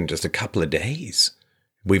has it been, just a couple of days,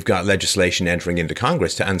 we've got legislation entering into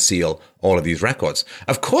Congress to unseal all of these records.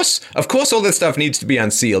 Of course, all this stuff needs to be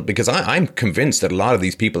unsealed because I'm convinced that a lot of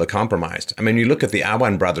these people are compromised. I mean, you look at the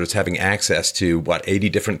Awan brothers having access to, 80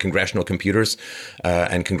 different congressional computers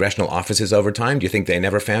and congressional offices over time. Do you think they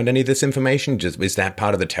never found any of this information? Is that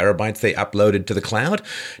part of the terabytes they uploaded to the cloud?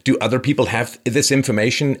 Do other people have this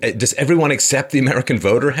information? Does everyone except the American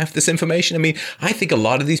voter have this information? I mean, I think a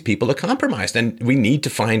lot of these people are compromised, and we need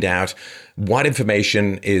to find out what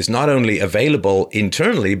information is not only available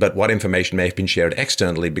internally, but what information may have been shared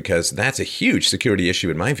externally, because that's a huge security issue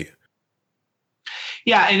in my view.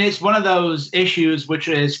 Yeah, and it's one of those issues which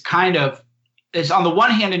is is on the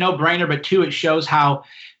one hand a no-brainer, but two, it shows how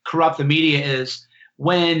corrupt the media is.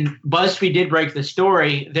 When BuzzFeed did break the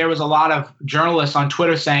story, there was a lot of journalists on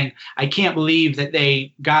Twitter saying, I can't believe that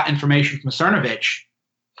they got information from Cernovich.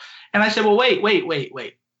 And I said, well, wait.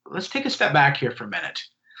 Let's take a step back here for a minute.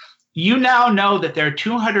 You now know that there are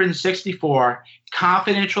 264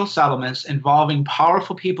 confidential settlements involving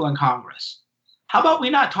powerful people in Congress. How about we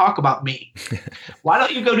not talk about me? Why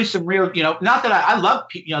don't you go do some real, not that I love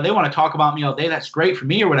people, they want to talk about me all day. That's great for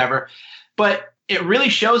me or whatever. But it really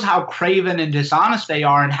shows how craven and dishonest they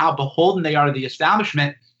are and how beholden they are to the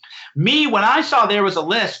establishment. Me, when I saw there was a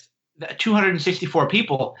list, 264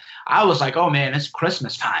 people, I was like, oh man, it's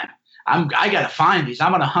Christmas time. I got to find these. I'm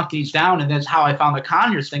going to hunt these down. And that's how I found the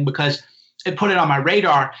Conyers thing, because it put it on my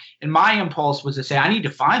radar. And my impulse was to say, I need to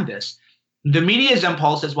find this. The media's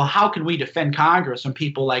impulse is, well, how can we defend Congress from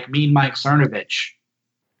people like Mean Mike Cernovich?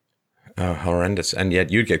 Oh, horrendous. And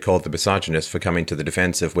yet you'd get called the misogynist for coming to the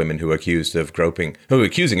defense of women who are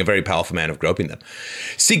accusing a very powerful man of groping them.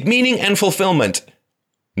 Seek meaning and fulfillment,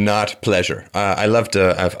 not pleasure. I loved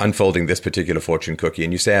unfolding this particular fortune cookie.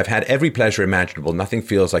 And you say, I've had every pleasure imaginable. Nothing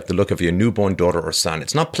feels like the look of your newborn daughter or son.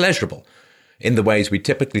 It's not pleasurable in the ways we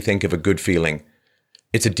typically think of a good feeling.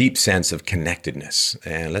 It's a deep sense of connectedness.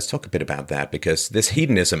 And let's talk a bit about that, because this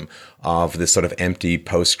hedonism of this sort of empty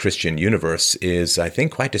post-Christian universe is, I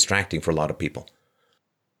think, quite distracting for a lot of people.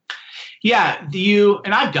 Yeah,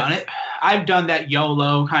 and I've done it. I've done that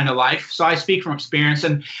YOLO kind of life. So I speak from experience.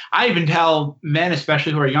 And I even tell men,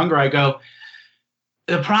 especially who are younger, I go,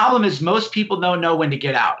 the problem is most people don't know when to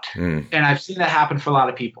get out. And I've seen that happen for a lot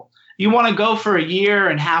of people. You want to go for a year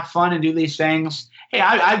and have fun and do these things. Hey,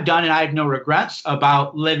 I've done it. I have no regrets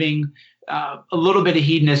about living a little bit of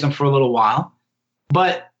hedonism for a little while.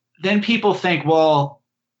 But then people think, well,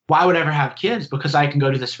 why would I ever have kids? Because I can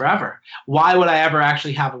go do this forever. Why would I ever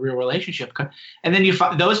actually have a real relationship? And then you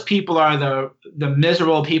find those people are the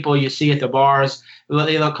miserable people you see at the bars.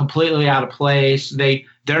 They look completely out of place.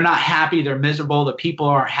 They're not happy. They're miserable. The people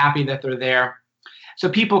aren't happy that they're there. So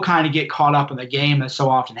people kind of get caught up in the game, as so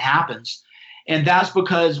often happens. And that's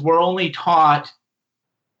because we're only taught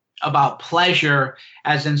about pleasure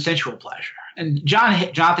as in sensual pleasure. And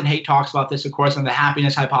Jonathan Haidt talks about this, of course, in the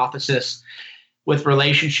happiness hypothesis. With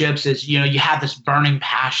relationships is, you have this burning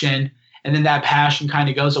passion, and then that passion kind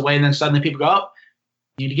of goes away, and then suddenly people go, oh,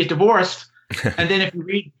 you need to get divorced. And then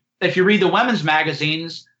if you read the women's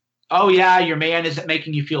magazines, oh yeah, your man isn't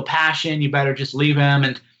making you feel passion, you better just leave him.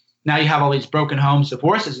 And now you have all these broken homes,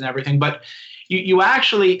 divorces, and everything. But you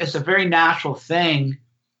actually, it's a very natural thing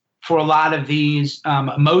for a lot of these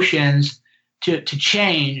emotions to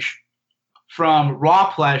change from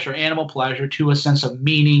raw pleasure, animal pleasure, to a sense of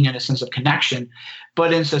meaning and a sense of connection.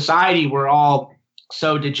 But in society, we're all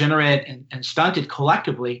so degenerate and stunted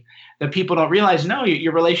collectively that people don't realize, no,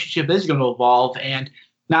 your relationship is going to evolve. And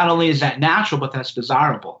not only is that natural, but that's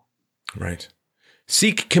desirable. Right.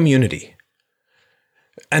 Seek community.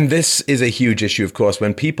 And this is a huge issue, of course,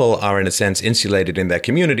 when people are, in a sense, insulated in their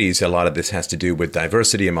communities. A lot of this has to do with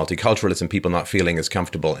diversity and multiculturalism, people not feeling as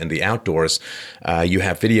comfortable in the outdoors. You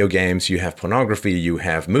have video games, you have pornography, you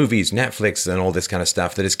have movies, Netflix, and all this kind of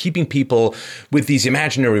stuff that is keeping people with these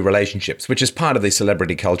imaginary relationships, which is part of the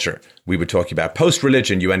celebrity culture. We were talking about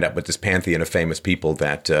post-religion, you end up with this pantheon of famous people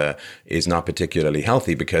that is not particularly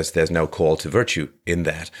healthy because there's no call to virtue in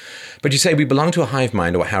that. But you say we belong to a hive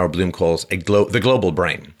mind, or what Harold Bloom calls the global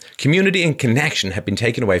brain. Community and connection have been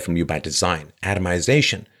taken away from you by design.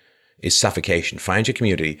 Atomization is suffocation. Find your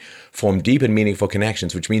community, form deep and meaningful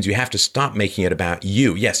connections, which means you have to stop making it about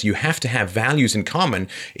you. Yes, you have to have values in common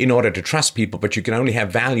in order to trust people, but you can only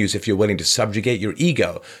have values if you're willing to subjugate your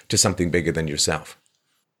ego to something bigger than yourself.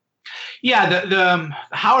 Yeah, the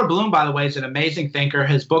Howard Bloom, by the way, is an amazing thinker.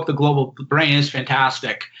 His book, The Global Brain, is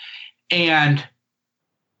fantastic. And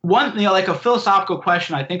one, like a philosophical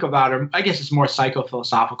question I think about, or I guess it's more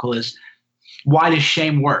psychophilosophical, is why does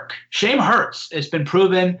shame work? Shame hurts. It's been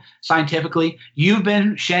proven scientifically. You've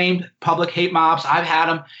been shamed, public hate mobs. I've had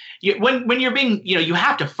them. When you're being, you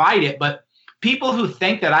have to fight it. But people who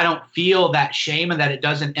think that I don't feel that shame and that it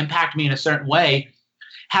doesn't impact me in a certain way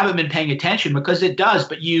haven't been paying attention, because it does.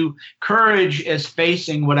 But courage is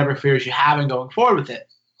facing whatever fears you have and going forward with it.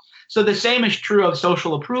 So the same is true of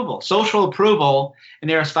social approval. Social approval, and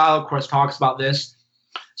Aristotle, of course, talks about this.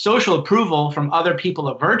 Social approval from other people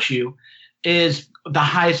of virtue is the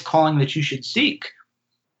highest calling that you should seek.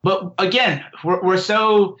 But again, we're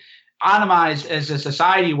so atomized as a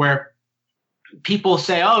society where people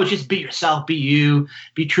say, oh, just be yourself, be you,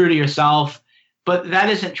 be true to yourself. But that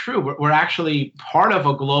isn't true. We're actually part of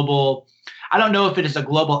a global, I don't know if it is a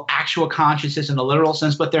global actual consciousness in a literal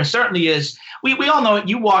sense, but there certainly is. We all know it.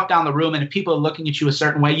 You walk down the room and if people are looking at you a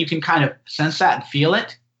certain way, you can kind of sense that and feel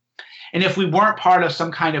it. And if we weren't part of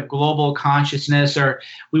some kind of global consciousness, or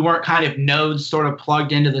we weren't kind of nodes sort of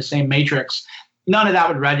plugged into the same matrix, none of that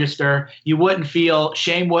would register. You wouldn't feel,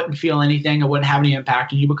 shame wouldn't feel anything. It wouldn't have any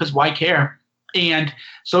impact on you, because why care? And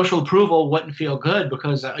social approval wouldn't feel good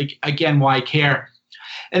because, again, why care?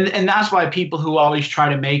 And that's why people who always try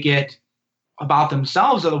to make it about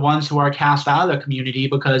themselves are the ones who are cast out of the community,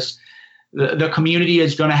 because the community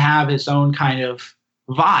is going to have its own kind of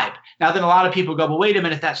vibe. Now, then a lot of people go, well, wait a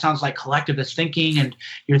minute, that sounds like collectivist thinking, and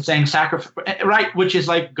you're saying sacrifice, right? Which is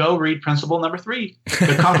like, go read principle number 3,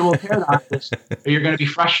 the comfortable paradoxes, or you're going to be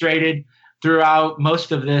frustrated throughout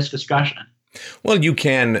most of this discussion. Well, you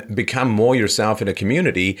can become more yourself in a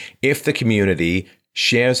community if the community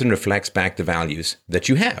shares and reflects back the values that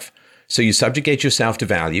you have. So you subjugate yourself to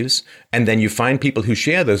values, and then you find people who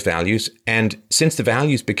share those values. And since the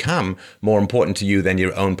values become more important to you than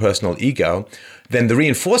your own personal ego, then the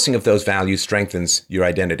reinforcing of those values strengthens your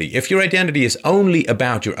identity. If your identity is only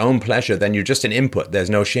about your own pleasure, then you're just an input. There's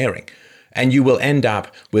no sharing. And you will end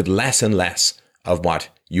up with less and less of what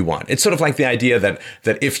you want. It's sort of like the idea that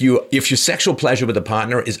if your sexual pleasure with a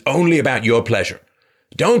partner is only about your pleasure,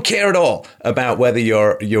 don't care at all about whether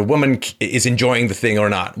your woman is enjoying the thing or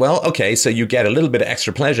not. Well, okay, so you get a little bit of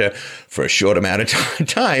extra pleasure for a short amount of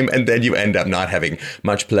time, and then you end up not having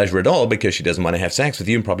much pleasure at all because she doesn't want to have sex with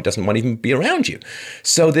you and probably doesn't want to even be around you.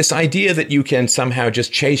 So this idea that you can somehow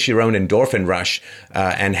just chase your own endorphin rush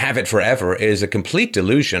and have it forever is a complete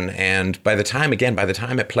delusion. And by the time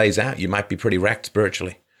it plays out, you might be pretty wrecked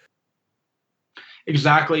spiritually.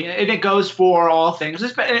 Exactly. And it goes for all things.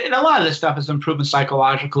 And a lot of this stuff is proven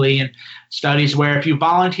psychologically in studies where if you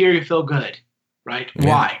volunteer, you feel good, right? Yeah.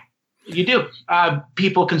 Why? You do.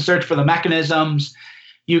 People can search for the mechanisms.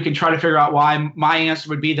 You can try to figure out why. My answer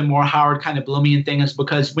would be the more Howard kind of Bloomian thing is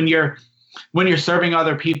because when you're serving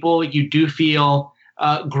other people, you do feel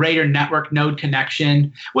greater network node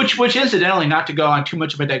connection, which incidentally, not to go on too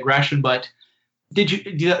much of a digression, but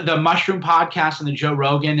the Mushroom podcast and the Joe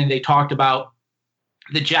Rogan, and they talked about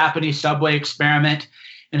the Japanese subway experiment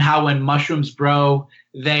and how when mushrooms grow,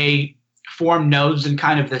 they form nodes in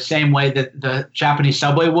kind of the same way that the Japanese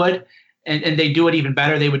subway would. And they do it even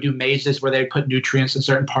better. They would do mazes where they put nutrients in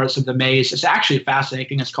certain parts of the maze. It's actually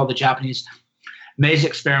fascinating. It's called the Japanese maze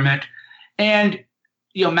experiment. And,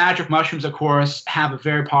 magic mushrooms, of course, have a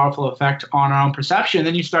very powerful effect on our own perception.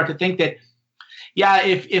 Then you start to think that Yeah,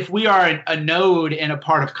 if we are a node in a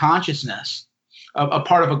part of consciousness, a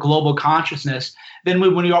part of a global consciousness, then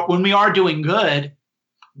when we are doing good,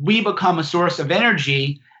 we become a source of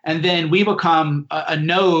energy, and then we become a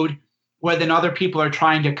node where then other people are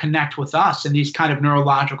trying to connect with us in these kind of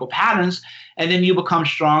neurological patterns. And then you become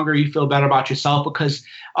stronger, you feel better about yourself because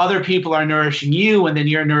other people are nourishing you, and then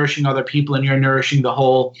you're nourishing other people, and you're nourishing the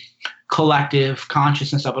whole collective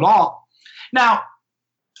consciousness of it all. Now,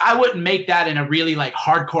 I wouldn't make that in a really like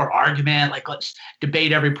hardcore argument, like let's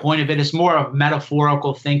debate every point of it. It's more of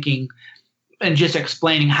metaphorical thinking and just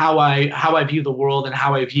explaining how I view the world and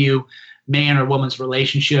how I view man or woman's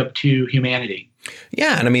relationship to humanity.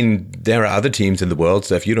 Yeah, and I mean, there are other teams in the world,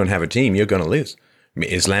 so if you don't have a team, you're going to lose. I mean,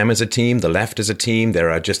 Islam is a team, the left is a team, there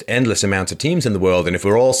are just endless amounts of teams in the world, and if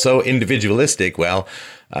we're all so individualistic, well,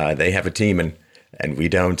 they have a team and we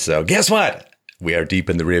don't. So guess what? We are deep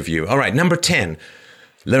in the rear view. All right, number 10,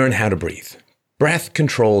 learn how to breathe. Breath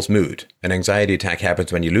controls mood. An anxiety attack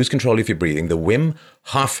happens when you lose control of your breathing. The Wim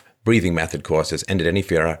Hof breathing method course has ended any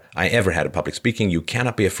fear I ever had of public speaking. You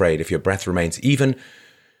cannot be afraid if your breath remains even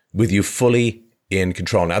with you fully in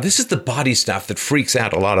control. Now, this is the body stuff that freaks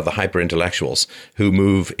out a lot of the hyper-intellectuals who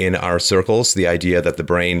move in our circles, the idea that the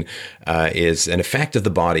brain is an effect of the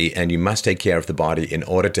body and you must take care of the body in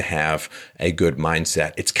order to have a good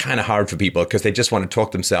mindset. It's kind of hard for people because they just want to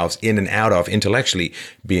talk themselves in and out of intellectually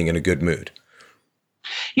being in a good mood.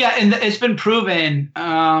 Yeah, and it's been proven,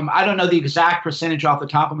 I don't know the exact percentage off the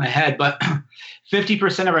top of my head, but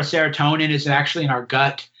 50% of our serotonin is actually in our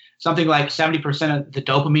gut. Something like 70% of the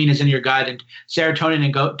dopamine is in your gut, and serotonin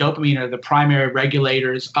and dopamine are the primary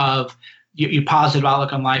regulators of your positive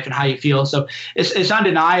outlook on life and how you feel. So it's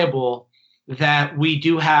undeniable that we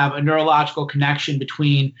do have a neurological connection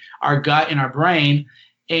between our gut and our brain.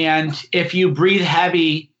 And if you breathe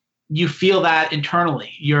heavy, you feel that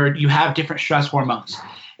internally. You have different stress hormones.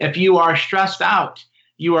 If you are stressed out,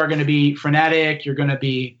 you are going to be frenetic. You're going to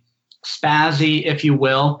be spazzy, if you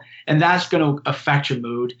will, and that's going to affect your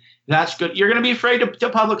mood. That's good. You're going to be afraid to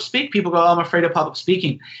public speak. People go, oh, I'm afraid of public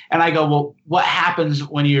speaking. And I go, well, what happens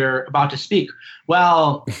when you're about to speak?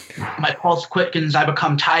 Well, my pulse quickens. I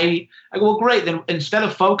become tight. I go, well, great. Then instead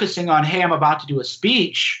of focusing on, hey, I'm about to do a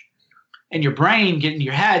speech and your brain get into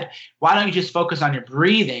your head, why don't you just focus on your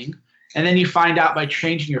breathing? And then you find out by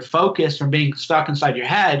changing your focus from being stuck inside your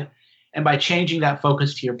head and by changing that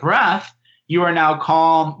focus to your breath, you are now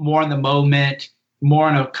calm, more in the moment, more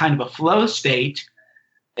in a kind of a flow state.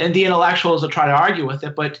 And the intellectuals will try to argue with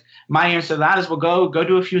it, but my answer to that is, well, go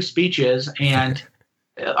do a few speeches and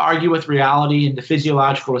argue with reality and the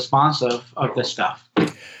physiological response of this stuff.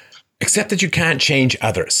 Accept that you can't change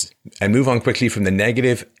others and move on quickly from the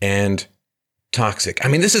negative and toxic. I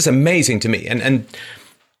mean, this is amazing to me. And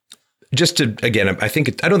just to, again, I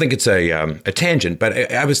don't think it's a tangent, but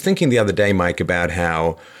I was thinking the other day, Mike, about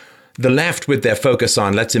how the left, with their focus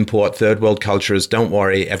on let's import third world cultures, don't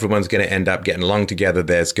worry, everyone's going to end up getting along together.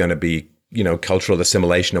 There's going to be, cultural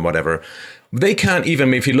assimilation or whatever. They can't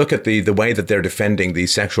even, if you look at the way that they're defending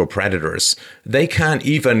these sexual predators, they can't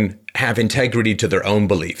even have integrity to their own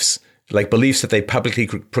beliefs. Like beliefs that they publicly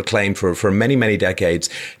proclaimed for many, many decades.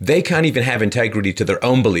 They can't even have integrity to their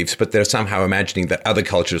own beliefs, but they're somehow imagining that other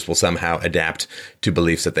cultures will somehow adapt to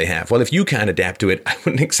beliefs that they have. Well, if you can't adapt to it, I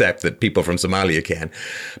wouldn't accept that people from Somalia can.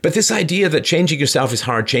 But this idea that changing yourself is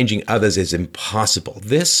hard, changing others is impossible.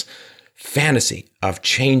 This fantasy of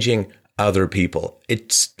changing other people,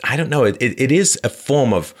 I don't know, it is a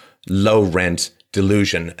form of low rent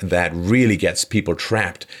delusion that really gets people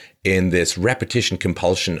trapped in this repetition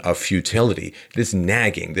compulsion of futility, this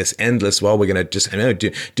nagging, this endless, well, we're going to just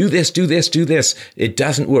do this. It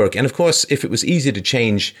doesn't work. And of course, if it was easy to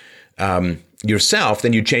change yourself,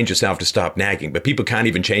 then you change yourself to stop nagging. But people can't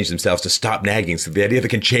even change themselves to stop nagging. So the idea they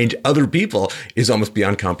can change other people is almost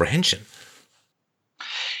beyond comprehension.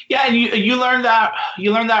 Yeah, and you learn that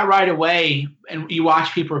right away, and you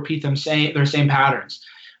watch people repeat their same patterns.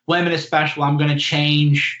 Women especially, I'm going to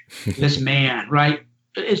change this man, right?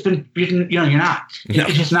 It's been, you're not. No.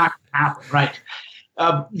 It's just not going to happen,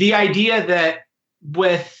 right? The idea that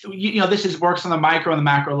this works on the micro and the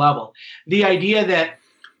macro level. The idea that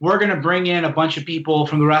we're going to bring in a bunch of people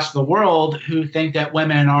from the rest of the world who think that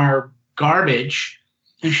women are garbage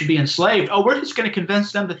and should be enslaved. Oh, we're just going to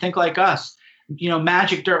convince them to think like us.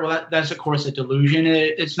 Magic dirt. Well, that's of course a delusion.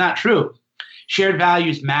 It's not true. Shared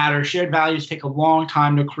values matter. Shared values take a long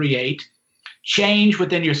time to create. Change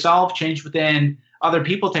within yourself, change within other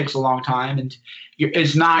people takes a long time, and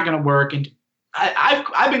it's not going to work. And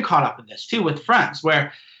I've been caught up in this too with friends,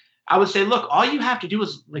 where I would say, look, all you have to do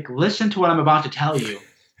is listen to what I'm about to tell you,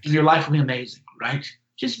 and your life will be amazing, right?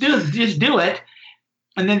 Just do it.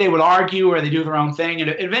 and then they would argue or they do their own thing.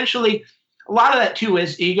 And eventually, a lot of that too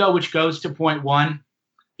is ego, which goes to point one,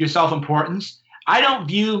 your self-importance. I don't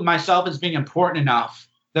view myself as being important enough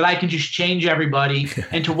that I can just change everybody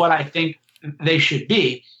into what I think they should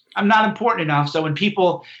be. I'm not important enough. So when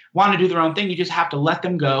people want to do their own thing, you just have to let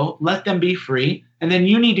them go, let them be free. And then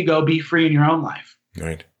you need to go be free in your own life.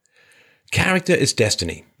 Right. Character is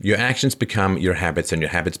destiny. Your actions become your habits and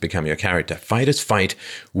your habits become your character. Fighters fight,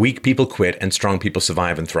 weak people quit, and strong people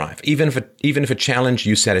survive and thrive. Even if a challenge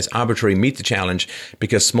you set is arbitrary, meet the challenge,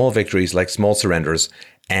 because small victories, like small surrenders,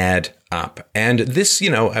 add up. And this,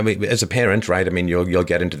 I mean, as a parent, right? I mean, you'll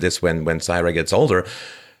get into this when Saira gets older.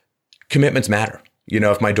 Commitments matter.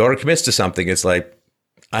 If my daughter commits to something, it's like,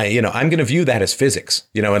 I'm going to view that as physics,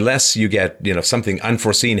 unless you get, something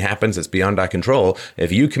unforeseen happens that's beyond our control.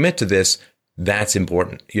 If you commit to this, that's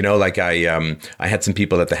important. Like I had some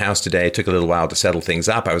people at the house today. It took a little while to settle things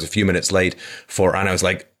up. I was a few minutes late and I was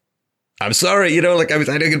like, I'm sorry, I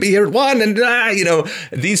didn't be here at 1 and,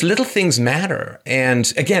 these little things matter.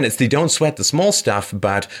 And again, it's the don't sweat the small stuff,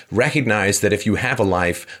 but recognize that if you have a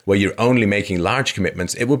life where you're only making large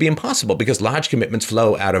commitments, it will be impossible because large commitments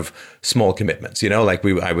flow out of small commitments.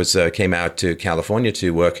 I came out to California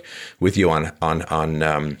to work with you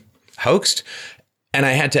on Hoaxed. And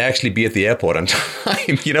I had to actually be at the airport on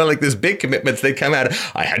time, like these big commitments, they come out.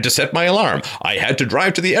 I had to set my alarm. I had to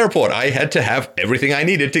drive to the airport. I had to have everything I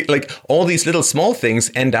needed to, like all these little small things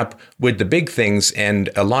end up with the big things. And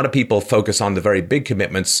a lot of people focus on the very big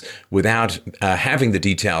commitments without having the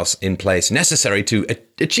details in place necessary to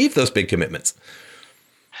achieve those big commitments.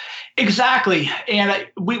 Exactly. And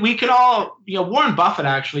we could all, Warren Buffett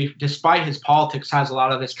actually, despite his politics, has a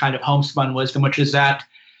lot of this kind of homespun wisdom, which is that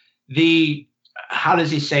how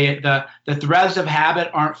does he say it? The threads of habit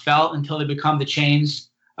aren't felt until they become the chains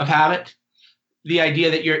of habit. The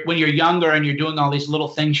idea that when you're younger and you're doing all these little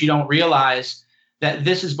things, you don't realize that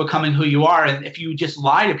this is becoming who you are. And if you just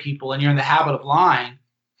lie to people and you're in the habit of lying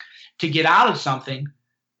to get out of something,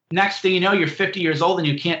 next thing you know, you're 50 years old and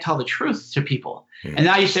you can't tell the truth to people. And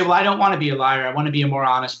now you say, well, I don't want to be a liar. I want to be a more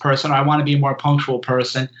honest person, or I want to be a more punctual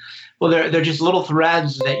person. Well, they're just little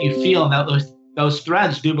threads that you feel, and those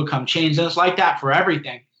threads do become chains, and it's like that for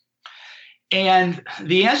everything. And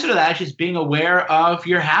the answer to that is just being aware of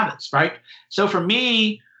your habits, right? So for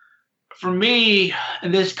me, and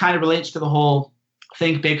this kind of relates to the whole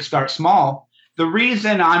think big, start small. The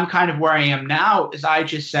reason I'm kind of where I am now is I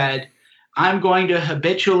just said, I'm going to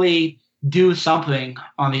habitually do something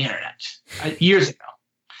on the internet years ago.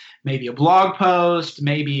 Maybe a blog post,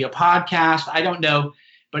 maybe a podcast, I don't know.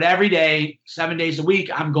 But every day, 7 days a week,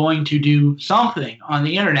 I'm going to do something on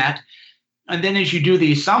the internet. And then as you do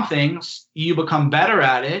these somethings, you become better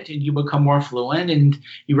at it and you become more fluent and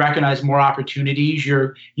you recognize more opportunities.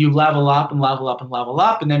 You level up and level up and level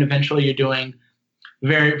up. And then eventually you're doing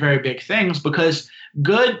very, very big things because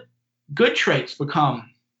good traits become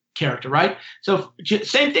character, right? So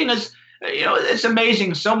same thing as, it's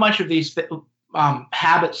amazing. So much of these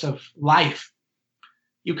habits of life,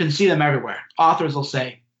 you can see them everywhere. Authors will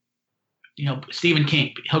say, Stephen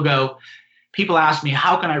King, he'll go, people ask me,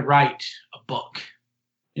 how can I write a book?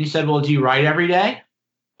 And he said, well, do you write every day?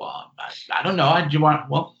 Well, I don't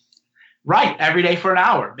know. Write every day for an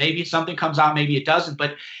hour. Maybe something comes out, maybe it doesn't.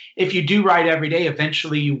 But if you do write every day,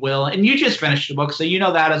 eventually you will. And you just finished a book, so you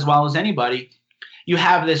know that as well as anybody. You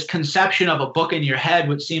have this conception of a book in your head,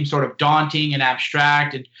 which seems sort of daunting and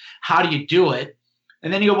abstract. And how do you do it?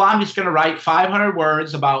 And then you go, well, I'm just going to write 500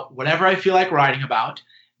 words about whatever I feel like writing about.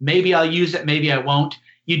 Maybe I'll use it, maybe I won't.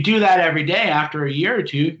 You do that every day. After a year or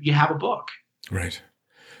two, you have a book. Right.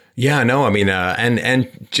 Yeah, no, I mean,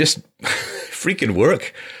 and just freaking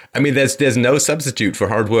work. I mean, there's no substitute for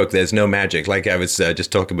hard work. There's no magic. Like I was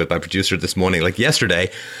just talking with my producer this morning, like yesterday,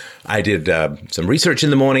 I did some research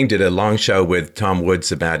in the morning, did a long show with Tom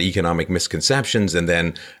Woods about economic misconceptions, and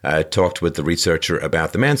then talked with the researcher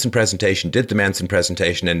about the Manson presentation, did the Manson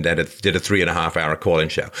presentation, and then did a 3.5-hour call-in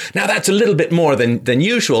show. Now, that's a little bit more than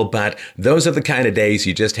usual, but those are the kind of days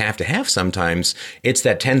you just have to have sometimes. It's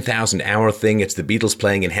that 10,000-hour thing. It's the Beatles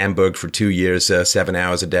playing in Hamburg for 2 years, 7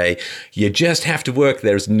 hours a day. You just have to work.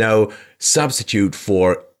 There's no substitute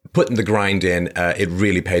for putting the grind in. It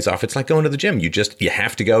really pays off. It's like going to the gym. You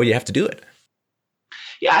have to go. You have to do it.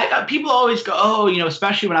 Yeah, people always go,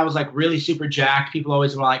 especially when I was like really super jacked, people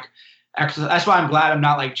always were like, exercise. That's why I'm glad I'm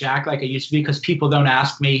not like jacked like I used to be, because people don't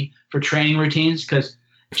ask me for training routines because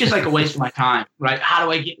it's just like a waste of my time, right? How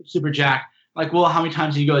do I get super jacked? Like, well, how many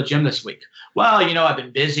times did you go to the gym this week? Well, I've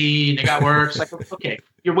been busy and I got work. It's like, okay,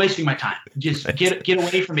 you're wasting my time. Just get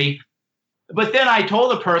away from me. But then I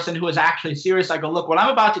told the person who was actually serious, I go, look, what I'm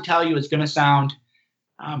about to tell you is going to sound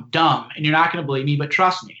dumb and you're not going to believe me, but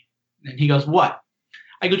trust me. And he goes, what?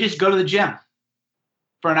 I go, just go to the gym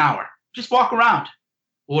for an hour. Just walk around.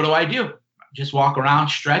 What do I do? Just walk around,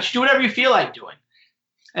 stretch, do whatever you feel like doing.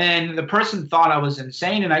 And the person thought I was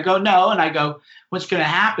insane. And I go, no. And I go, what's going to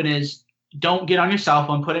happen is don't get on your cell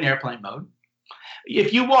phone, put in airplane mode.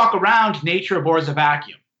 If you walk around, nature abhors a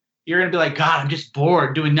vacuum. You're going to be like, God, I'm just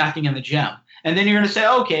bored doing nothing in the gym. And then you're going to say,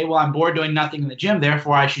 okay, well, I'm bored doing nothing in the gym.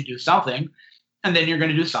 Therefore, I should do something. And then you're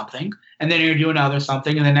going to do something. And then you're going to do another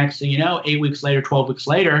something. And the next thing you know, 8 weeks later, 12 weeks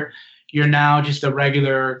later, you're now just a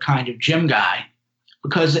regular kind of gym guy.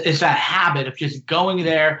 Because it's that habit of just going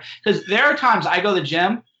there. Because there are times I go to the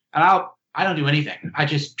gym and I don't do anything. I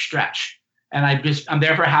just stretch. And I'm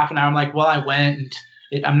there for half an hour. I'm like, well, I went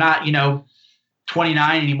and I'm not,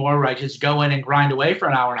 29 anymore where I just go in and grind away for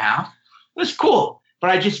an hour and a half. It's cool. But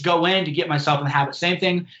I just go in to get myself in the habit. Same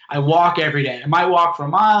thing. I walk every day. I might walk for a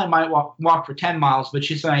mile. I might walk for 10 miles. But it's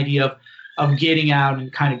just an idea of getting out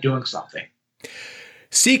and kind of doing something.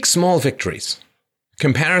 Seek small victories.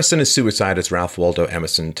 Comparison is suicide, as Ralph Waldo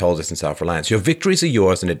Emerson told us in Self-Reliance. Your victories are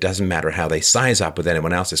yours, and it doesn't matter how they size up with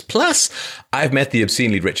anyone else's. Plus, I've met the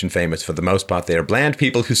obscenely rich and famous. For the most part, they are bland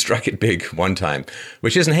people who struck it big one time,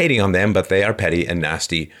 which isn't hating on them, but they are petty and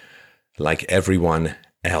nasty like everyone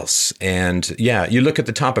else. And yeah, you look at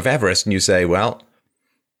the top of Everest and you say, well,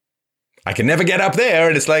 I can never get up there.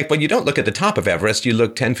 And it's like, well, you don't look at the top of Everest. You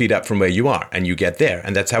look 10 feet up from where you are and you get there.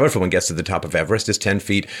 And that's how everyone gets to the top of Everest, is 10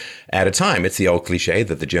 feet at a time. It's the old cliche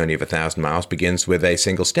that the journey of 1,000 miles begins with a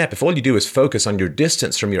single step. If all you do is focus on your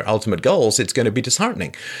distance from your ultimate goals, it's going to be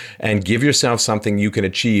disheartening. And give yourself something you can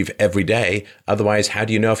achieve every day. Otherwise, how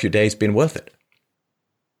do you know if your day's been worth it?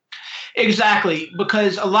 Exactly.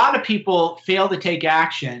 Because a lot of people fail to take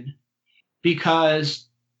action because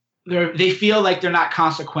they feel like they're not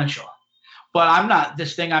consequential. But I'm not,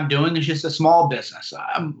 this thing I'm doing is just a small business.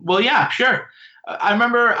 Well, yeah, sure. I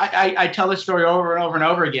remember I tell this story over and over and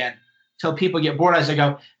over again till people get bored. As I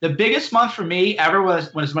go, the biggest month for me ever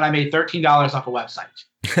was when I made $13 off a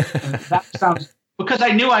website. That sounds, because I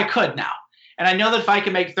knew I could now. And I know that if I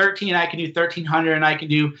can make 13, I can do 1,300 and I can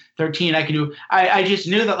do 13, I just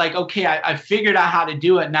knew that, like, okay, I figured out how to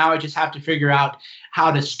do it. Now I just have to figure out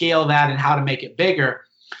how to scale that and how to make it bigger.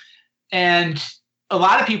 And a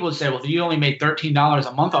lot of people would say, well, if you only made $13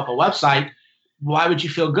 a month off a website, why would you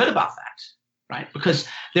feel good about that? Right? Because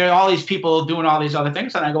there are all these people doing all these other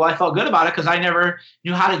things. And I go, well, I felt good about it because I never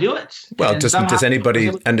knew how to do it. Well, does anybody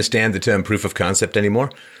understand the term proof of concept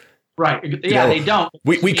anymore? Right. Yeah, they don't.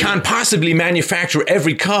 We can't possibly manufacture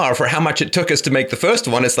every car for how much it took us to make the first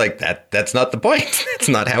one. It's like that's not the point. That's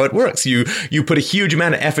not how it works. You put a huge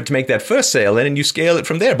amount of effort to make that first sale in and you scale it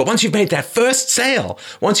from there. But once you've made that first sale,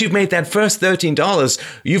 once you've made that first $13,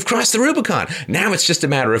 you've crossed the Rubicon. Now it's just a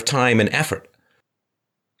matter of time and effort.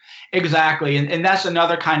 Exactly. And that's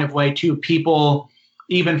another kind of way too. People,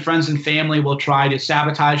 even friends and family, will try to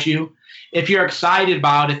sabotage you. If you're excited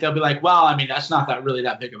about it, they'll be like, well, I mean, that's not really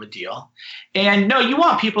that big of a deal. And no, you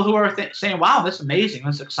want people who are saying, wow, that's amazing.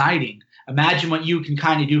 That's exciting. Imagine what you can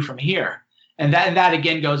kind of do from here. And that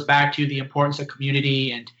again goes back to the importance of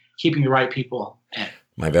community and keeping the right people in.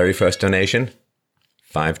 My very first donation,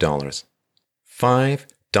 $5.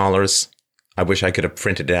 $5. I wish I could have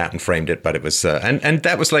printed it out and framed it, but it was, and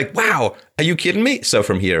that was like, wow, are you kidding me? So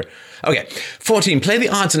from here, okay. 14, play the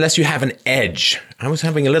odds unless you have an edge. I was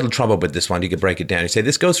having a little trouble with this one. You could break it down. You say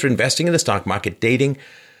this goes for investing in the stock market, dating,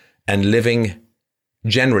 and living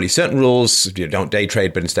generally. Certain rules, you don't day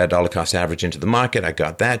trade, but instead dollar cost average into the market. I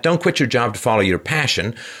got that. Don't quit your job to follow your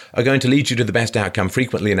passion are going to lead you to the best outcome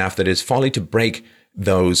frequently enough that it's folly to break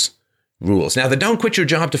those rules. Now, the don't quit your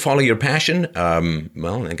job to follow your passion,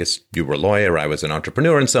 well, I guess you were a lawyer, I was an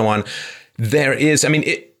entrepreneur and so on. There is, I mean,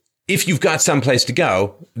 if you've got someplace to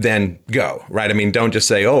go, then go, right? I mean, don't just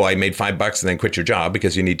say, oh, I made $5 and then quit your job,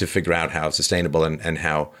 because you need to figure out how sustainable and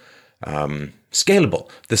how scalable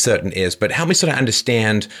the certain is. But help me sort of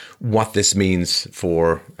understand what this means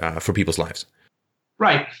for people's lives.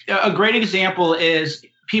 Right. A great example is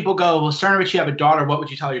people go, well, Cernovich, you have a daughter. What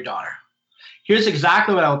would you tell your daughter? Here's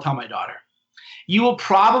exactly what I will tell my daughter. You will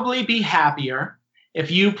probably be happier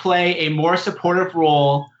if you play a more supportive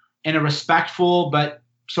role in a respectful but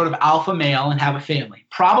sort of alpha male and have a family.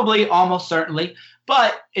 Probably, almost certainly.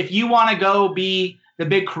 But if you want to go be the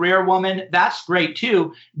big career woman, that's great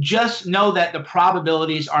too. Just know that the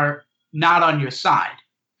probabilities are not on your side.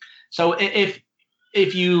 So if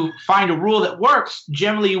you find a rule that works,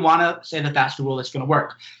 generally you want to say that that's the rule that's going to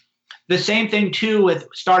work. The same thing too with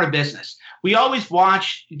start a business. We always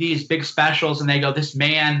watch these big specials and they go, this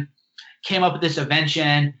man came up with this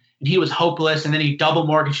invention and he was hopeless. And then he double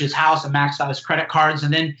mortgaged his house and maxed out his credit cards.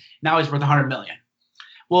 And then now he's worth $100 million.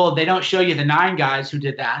 Well, they don't show you the 9 guys who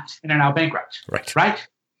did that and are now bankrupt. Right.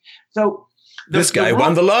 So this guy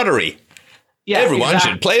won the lottery. Yeah, everyone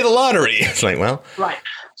should play the lottery. It's like, well, right.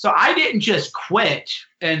 So I didn't just quit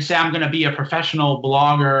and say I'm going to be a professional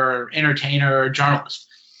blogger, entertainer, journalist.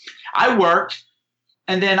 I worked,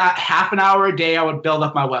 and then half an hour a day I would build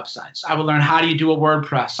up my websites. I would learn, how do you do a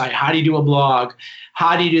WordPress site? How do you do a blog?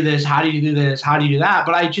 How do you do this? How do you do this? How do you do that?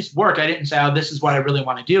 But I just worked. I didn't say, oh, this is what I really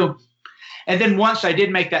want to do. And then once I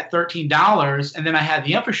did make that $13 and then I had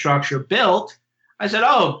the infrastructure built, I said,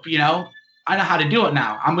 oh, I know how to do it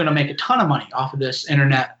now. I'm going to make a ton of money off of this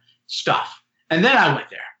internet stuff. And then I went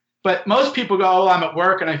there. But most people go, oh, I'm at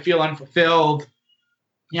work and I feel unfulfilled.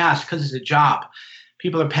 Yeah, it's because it's a job.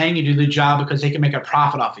 People are paying you to do the job because they can make a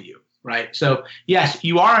profit off of you, right? So yes,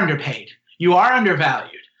 you are underpaid. You are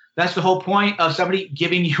undervalued. That's the whole point of somebody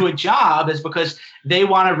giving you a job, is because they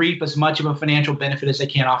want to reap as much of a financial benefit as they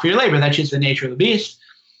can off your labor. That's just the nature of the beast.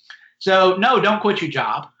 So no, don't quit your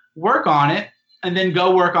job. Work on it, and then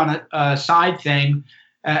go work on a side thing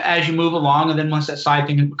as you move along. And then once that side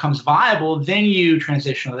thing becomes viable, then you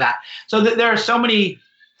transition to that. So there are so many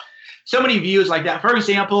views like that. For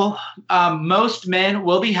example, most men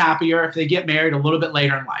will be happier if they get married a little bit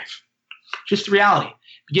later in life. Just the reality.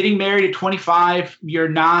 Getting married at 25, you're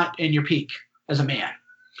not in your peak as a man.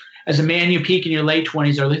 As a man, you peak in your late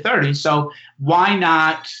 20s, early 30s. So why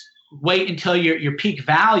not wait until your peak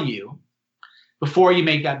value before you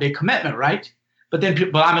make that big commitment, right? But then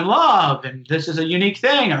people, I'm in love, and this is a unique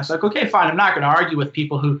thing. And it's like, okay, fine. I'm not going to argue with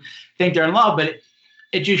people who think they're in love, but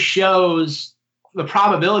it just shows the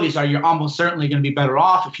probabilities are you're almost certainly going to be better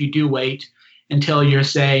off if you do wait until you're,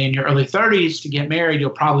 say, in your early 30s to get married. You'll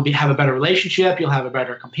probably have a better relationship. You'll have a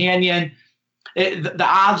better companion. The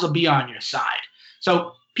odds will be on your side.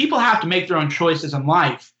 So people have to make their own choices in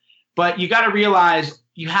life, but you got to realize,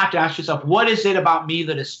 you have to ask yourself, what is it about me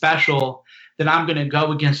that is special that I'm going to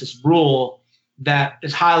go against this rule that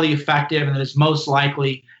is highly effective and that is most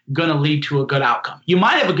likely going to lead to a good outcome? You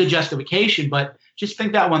might have a good justification, but just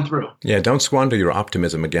think that one through. Yeah, don't squander your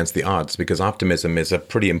optimism against the odds, because optimism is a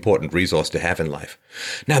pretty important resource to have in life.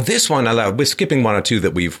 Now, this one, we're skipping one or two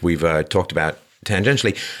that we've talked about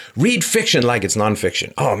tangentially. Read fiction like it's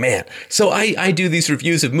nonfiction. Oh, man. So I do these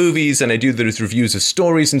reviews of movies, and I do these reviews of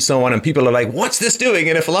stories and so on, and people are like, what's this doing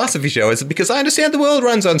in a philosophy show? It's because I understand the world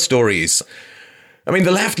runs on stories. I mean,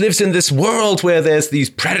 the left lives in this world where there's these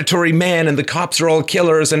predatory men and the cops are all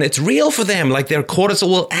killers, and it's real for them. Like, their cortisol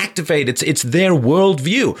will activate. It's their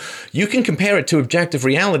worldview. You can compare it to objective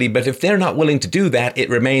reality, but if they're not willing to do that,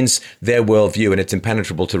 it remains their worldview, and it's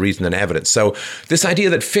impenetrable to reason and evidence. So this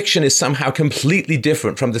idea that fiction is somehow completely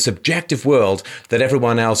different from this objective world that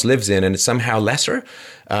everyone else lives in, and it's somehow lesser,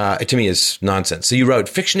 to me is nonsense. So you wrote,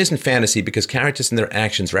 fiction isn't fantasy because characters and their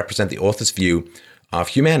actions represent the author's view of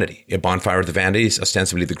humanity. A Bonfire of the Vanities,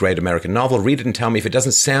 ostensibly the great American novel. Read it and tell me if it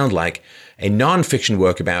doesn't sound like a non-fiction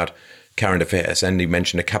work about current affairs. And you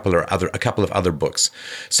mentioned a couple of other books.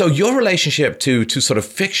 So your relationship to sort of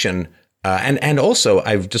fiction, and also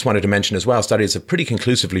I just wanted to mention as well, studies have pretty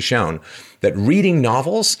conclusively shown that reading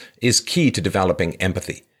novels is key to developing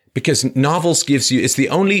empathy. Because novels it's the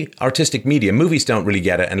only artistic medium. Movies don't really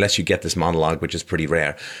get it unless you get this monologue, which is pretty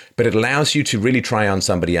rare. But it allows you to really try on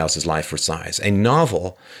somebody else's life for size. A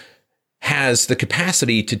novel has the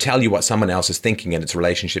capacity to tell you what someone else is thinking in its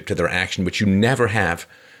relationship to their action, which you never have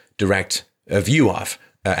direct view of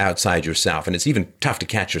outside yourself. And it's even tough to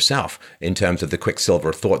catch yourself in terms of the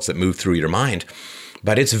quicksilver thoughts that move through your mind.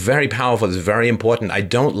 But it's very powerful. It's very important. I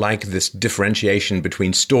don't like this differentiation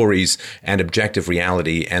between stories and objective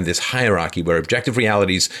reality, and this hierarchy where objective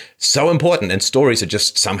reality is so important and stories are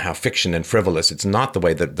just somehow fiction and frivolous. It's not the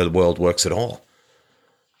way that the world works at all.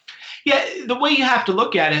 Yeah, the way you have to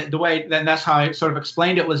look at it, that's how I sort of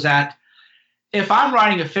explained it, was that if I'm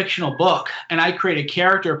writing a fictional book and I create a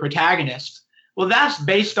character or protagonist, well, that's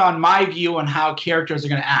based on my view on how characters are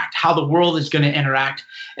going to act, how the world is going to interact.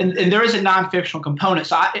 And there is a non-fictional component.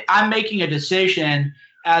 So I'm making a decision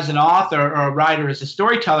as an author or a writer, as a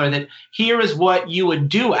storyteller, that here is what you would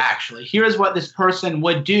do, actually. Here is what this person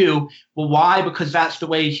would do. Well, why? Because that's the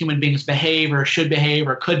way human beings behave or should behave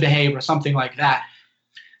or could behave or something like that.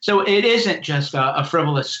 So it isn't just a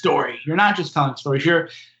frivolous story. You're not just telling stories.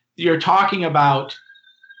 You're talking about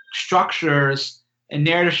structures and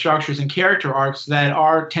narrative structures and character arcs that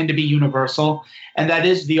tend to be universal, and that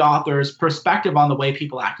is the author's perspective on the way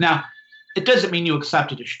people act. Now, it doesn't mean you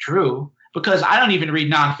accept it as true, because I don't even read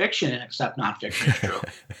nonfiction and accept nonfiction as true,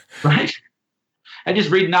 right? I just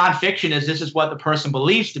read nonfiction as this is what the person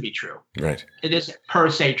believes to be true. Right. It isn't per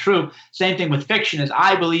se true. Same thing with fiction is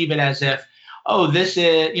I believe it as if, oh, this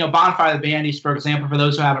is, Bonfire of the Vanities, for example, for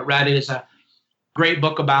those who haven't read it, is a great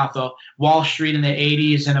book about the Wall Street in the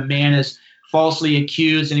 80s, and a man is falsely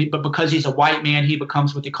accused, but because he's a white man, he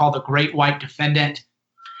becomes what they call the great white defendant.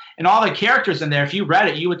 And all the characters in there, if you read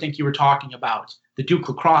it, you would think you were talking about the Duke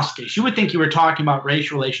Lacrosse case. You would think you were talking about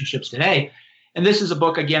race relationships today. And this is a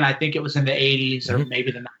book, again, I think it was in the 80s or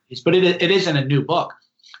maybe the 90s, but it isn't a new book.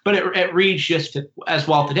 But it reads just as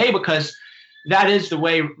well today because that is the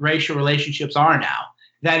way racial relationships are now.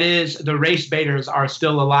 That is, the race baiters are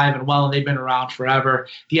still alive and well, and they've been around forever.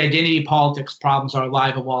 The identity politics problems are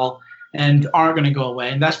alive and well and aren't going to go away.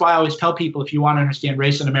 And that's why I always tell people, if you want to understand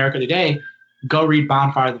race in America today, go read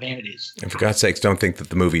Bonfire of the Vanities. And for God's sakes, don't think that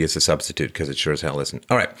the movie is a substitute, because it sure as hell isn't.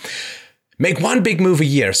 All right. Make one big move a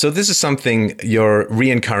year. So this is something, your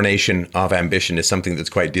reincarnation of ambition is something that's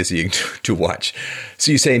quite dizzying to watch.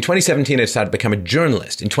 So you say, in 2017, I decided to become a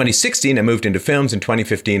journalist. In 2016, I moved into films. In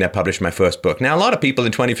 2015, I published my first book. Now, a lot of people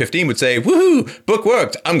in 2015 would say, woohoo, book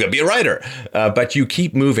worked. I'm going to be a writer. But you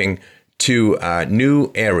keep moving to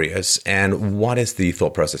new areas. And what is the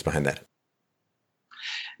thought process behind that?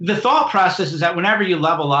 The thought process is that whenever you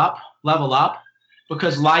level up,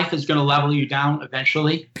 because life is going to level you down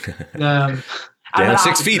eventually. Down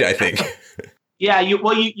 6 feet, I think. Yeah,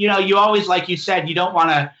 you always, like you said, you don't want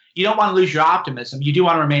to lose your optimism. You do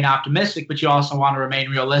want to remain optimistic, but you also want to remain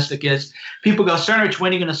realistic. Is people go, Cernich,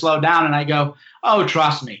 when are you going to slow down? And I go, oh,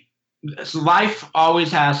 trust me. Life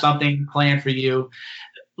always has something planned for you.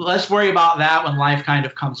 Let's worry about that when life kind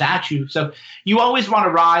of comes at you. So you always want to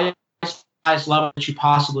rise highest level that you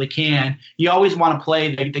possibly can. You always want to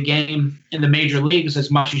play the game in the major leagues as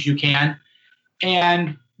much as you can.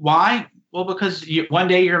 And why? Well, because one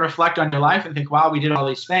day you're going to reflect on your life and think, wow, we did all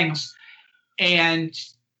these things. And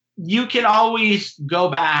you can always go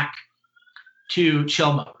back to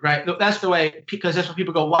chill mode, right? That's the way, because that's when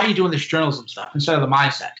people go, why are you doing this journalism stuff instead of the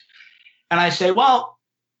mindset? And I say, well,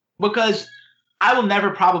 because I will never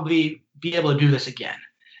probably be able to do this again.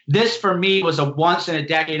 This, for me, was a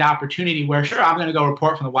once-in-a-decade opportunity where, sure, I'm going to go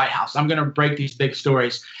report from the White House. I'm going to break these big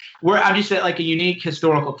stories. Where I'm just at like a unique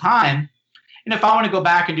historical time. And if I want to go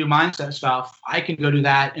back and do mindset stuff, I can go do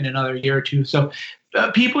that in another year or two. So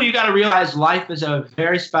people, you got to realize life is a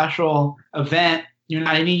very special event. You're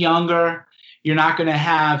not any younger. You're not going to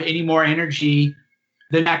have any more energy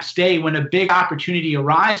the next day. When a big opportunity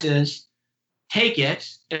arises, take it.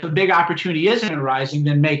 If a big opportunity isn't arising,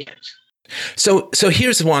 then make it. So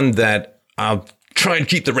here's one that I'll try and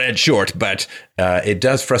keep the rant short, but it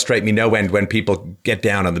does frustrate me no end when people get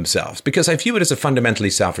down on themselves, because I view it as a fundamentally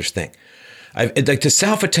selfish thing. To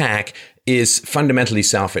self-attack is fundamentally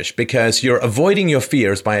selfish because you're avoiding your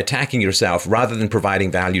fears by attacking yourself rather than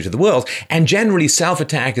providing value to the world. And generally,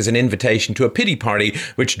 self-attack is an invitation to a pity party,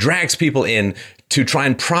 which drags people in to try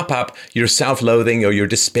and prop up your self-loathing or your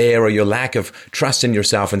despair or your lack of trust in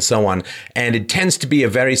yourself and so on. And it tends to be a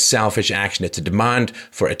very selfish action. It's a demand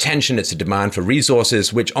for attention. It's a demand for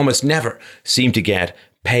resources, which almost never seem to get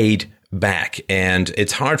paid back. And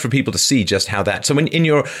it's hard for people to see just how that. So in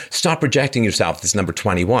your Stop Rejecting Yourself, this is number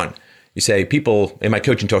 21. You say, people, in my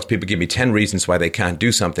coaching talks, people give me 10 reasons why they can't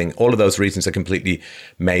do something. All of those reasons are completely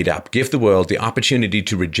made up. Give the world the opportunity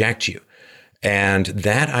to reject you. And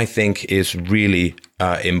that, I think, is really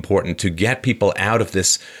important to get people out of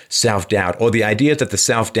this self-doubt, or the idea that the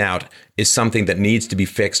self-doubt is something that needs to be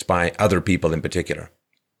fixed by other people in particular.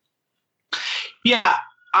 Yeah.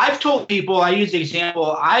 I've told people, I use the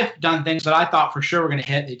example, I've done things that I thought for sure were going to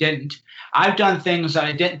hit, they didn't. I've done things that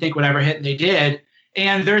I didn't think would ever hit, and they did.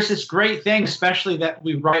 And there's this great thing, especially that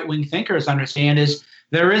we right-wing thinkers understand, is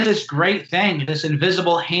there is this great thing, this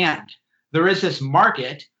invisible hand. There is this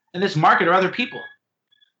market, and this market are other people.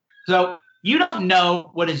 So you don't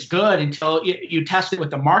know what is good until you test it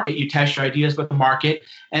with the market. You test your ideas with the market,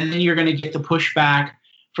 and then you're going to get the pushback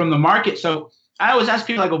from the market. So I always ask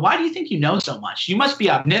people, I go, why do you think you know so much? You must be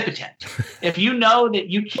omnipotent. If you know that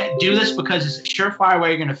you can't do this because it's a surefire way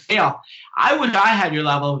you're going to fail, I wish I had your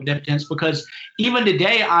level of omnipotence, because even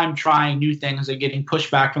today I'm trying new things and getting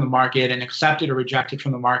pushback from the market and accepted or rejected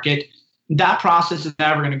from the market. That process is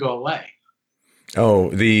never going to go away. Oh,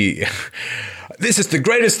 this is the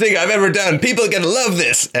greatest thing I've ever done. People are going to love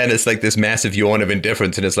this. And it's like this massive yawn of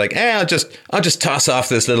indifference. And it's like, I'll just toss off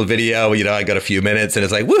this little video. I got a few minutes, and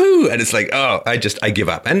it's like, woohoo. And it's like, I give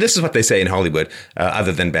up. And this is what they say in Hollywood.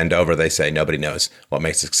 Other than Bend Over, they say nobody knows what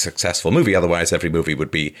makes a successful movie. Otherwise, every movie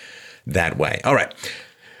would be that way. All right.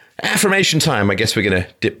 Affirmation time. I guess we're going to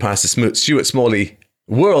dip past the Stuart Smalley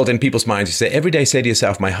world in people's minds, you say every day, say to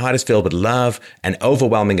yourself, my heart is filled with love and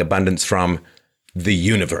overwhelming abundance from the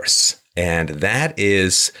universe. And that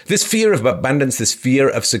is this fear of abundance, this fear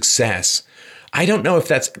of success. I don't know if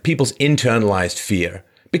that's people's internalized fear,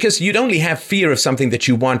 because you'd only have fear of something that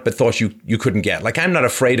you want but thought you couldn't get. Like, I'm not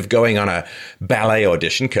afraid of going on a ballet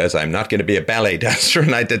audition because I'm not going to be a ballet dancer,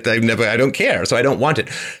 and I don't care, so I don't want it.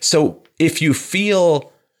 So if you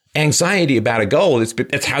feel anxiety about a goal,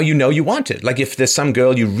 it's how you know you want it. Like, if there's some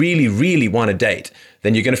girl you really, really want to date,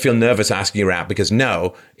 then you're going to feel nervous asking her out because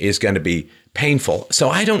no is going to be painful. So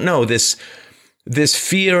I don't know, this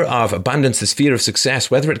fear of abundance, this fear of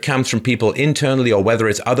success, whether it comes from people internally or whether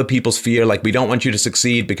it's other people's fear, like we don't want you to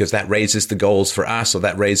succeed because that raises the goals for us or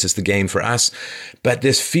that raises the game for us. But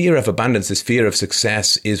this fear of abundance, this fear of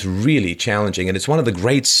success is really challenging. And it's one of the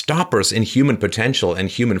great stoppers in human potential and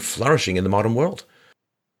human flourishing in the modern world.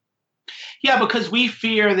 Yeah, because we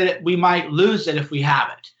fear that we might lose it if we have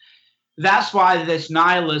it. That's why this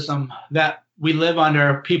nihilism that we live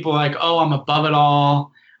under, people are like, oh, I'm above it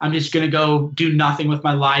all. I'm just going to go do nothing with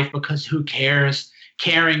my life because who cares?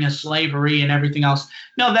 Caring is slavery and everything else.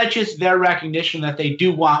 No, that's just their recognition that they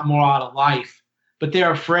do want more out of life, but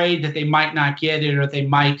they're afraid that they might not get it or they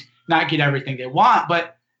might not get everything they want.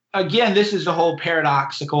 But again, this is the whole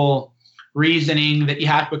paradoxical reasoning that you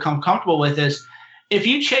have to become comfortable with is if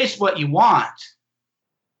you chase what you want,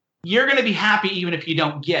 you're going to be happy even if you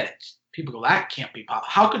don't get it. People go, that can't be possible.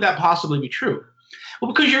 How could that possibly be true?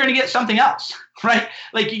 Well, because you're going to get something else, right?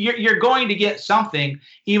 Like you're going to get something,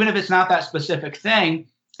 even if it's not that specific thing.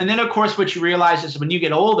 And then, of course, what you realize is when you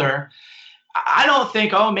get older, I don't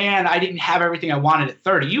think, oh, man, I didn't have everything I wanted at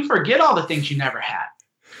 30. You forget all the things you never had.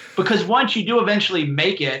 Because once you do eventually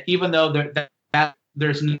make it, even though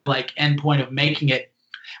there's no like end point of making it,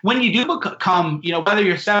 when you do become, whether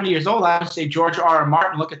you're 70 years old, I would say George R. R.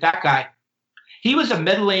 Martin, look at that guy. He was a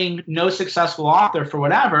middling, no successful author for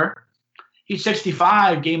whatever. He's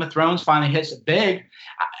 65. Game of Thrones finally hits it big.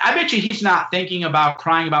 I bet you he's not thinking about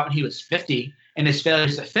crying about when he was 50 and his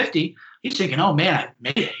failures at 50. He's thinking, oh, man, I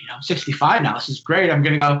made it. I'm 65 now. This is great. I'm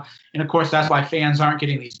going to go. And, of course, that's why fans aren't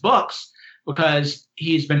getting these books, because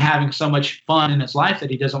he's been having so much fun in his life that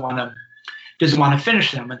he doesn't want to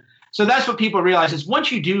finish them. And so that's what people realize is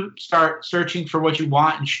once you do start searching for what you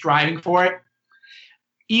want and striving for it,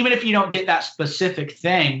 even if you don't get that specific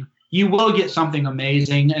thing, you will get something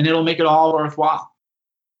amazing, and it'll make it all worthwhile.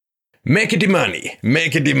 Make it the money.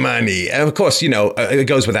 Make it the money. And of course, it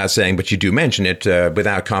goes without saying, but you do mention it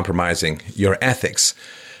without compromising your ethics.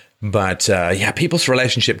 But people's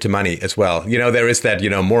relationship to money as well. There is that,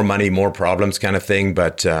 more money, more problems kind of thing.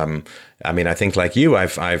 But I think like you,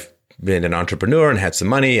 I've been an entrepreneur and had some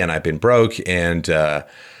money, and I've been broke, and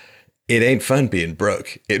it ain't fun being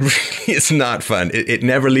broke. It really is not fun. It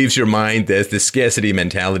never leaves your mind. There's this scarcity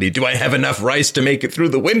mentality. Do I have enough rice to make it through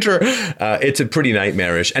the winter? It's a pretty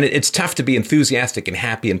nightmarish. And it's tough to be enthusiastic and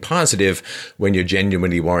happy and positive when you're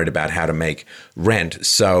genuinely worried about how to make rent.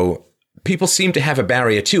 So people seem to have a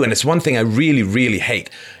barrier too. And it's one thing I really, really hate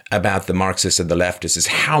about the Marxists and the leftists is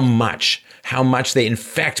how much they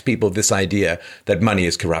infect people with this idea that money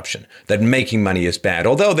is corruption, that making money is bad,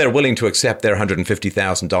 although they're willing to accept their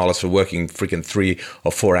 $150,000 for working freaking 3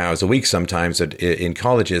 or 4 hours a week sometimes in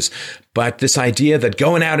colleges. But this idea that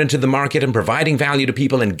going out into the market and providing value to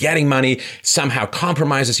people and getting money somehow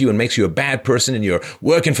compromises you and makes you a bad person, and you're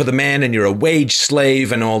working for the man and you're a wage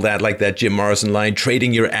slave and all that, like that Jim Morrison line,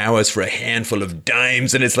 trading your hours for a handful of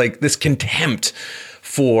dimes. And it's like this contempt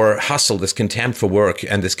for hustle, this contempt for work,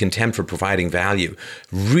 and this contempt for providing value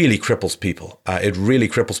really cripples people. It really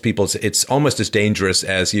cripples people. It's almost as dangerous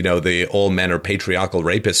as, the all men are patriarchal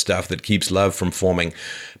rapist stuff that keeps love from forming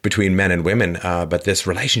between men and women. But this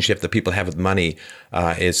relationship that people have with money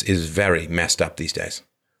is very messed up these days.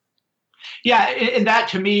 Yeah, and that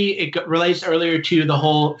to me, it relates earlier to the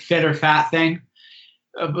whole fit or fat thing.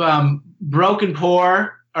 Broken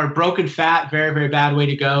poor or broken fat, very, very bad way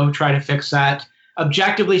to go. Try to fix that.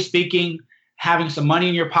 Objectively speaking, having some money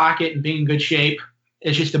in your pocket and being in good shape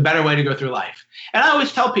is just a better way to go through life. And I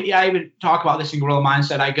always tell people, I even talk about this in Gorilla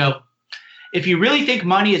Mindset. I go, if you really think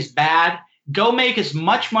money is bad, go make as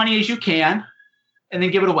much money as you can and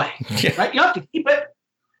then give it away. Yeah. Right? You have to keep it.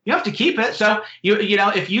 You have to keep it. So,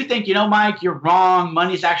 if you think, Mike, you're wrong,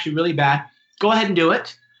 money is actually really bad, go ahead and do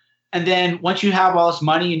it. And then once you have all this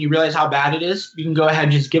money and you realize how bad it is, you can go ahead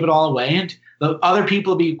and just give it all away. And the other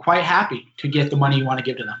people will be quite happy to get the money you want to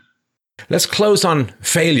give to them. Let's close on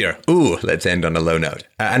failure. Let's end on a low note.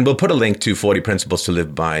 And we'll put a link to 40 Principles to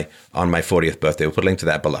Live By on my 40th birthday. We'll put a link to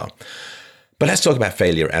that below. But let's talk about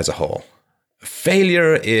failure as a whole.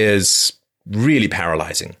 Failure is really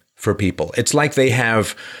paralyzing for people. It's like they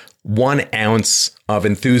have 1 ounce of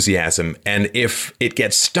enthusiasm, and if it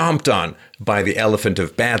gets stomped on by the elephant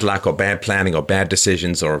of bad luck or bad planning or bad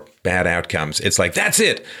decisions or bad outcomes, it's like, that's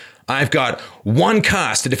it. I've got 1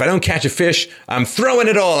 cast, and if I don't catch a fish, I'm throwing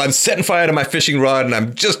it all. I'm setting fire to my fishing rod, and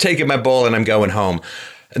I'm just taking my ball and I'm going home.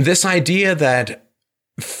 And this idea that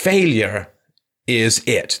failure is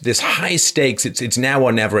it, this high stakes, it's now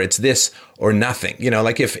or never, it's this or nothing. You know,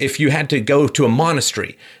 like if you had to go to a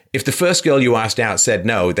monastery, if the first girl you asked out said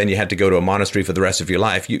no, then you had to go to a monastery for the rest of your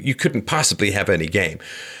life. You couldn't possibly have any game.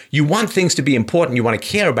 You want things to be important. You want to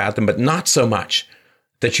care about them, but not so much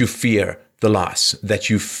that you fear the loss, that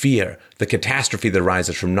you fear the catastrophe that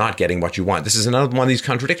arises from not getting what you want. This is another one of these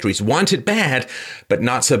contradictories. Want it bad, but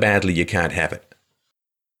not so badly you can't have it.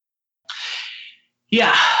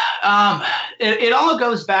 Yeah. It all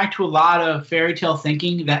goes back to a lot of fairy tale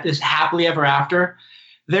thinking that is happily ever after.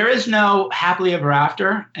 There is no happily ever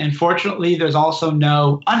after. And fortunately, there's also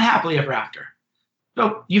no unhappily ever after.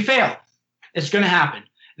 So you fail. It's going to happen.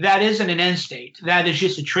 That isn't an end state. That is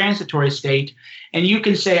just a transitory state. And you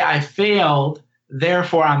can say, I failed,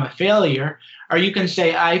 therefore I'm a failure. Or you can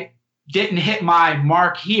say, I didn't hit my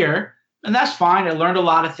mark here. And that's fine. I learned a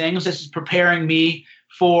lot of things. This is preparing me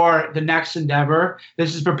for the next endeavor.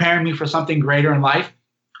 This is preparing me for something greater in life.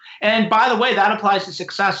 And by the way, that applies to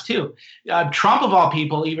success too. Trump, of all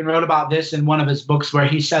people, even wrote about this in one of his books where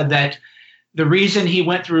he said that the reason he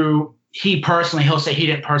went through, he'll say he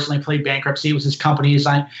didn't personally plead bankruptcy, it was his company's.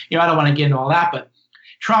 I don't want to get into all that, but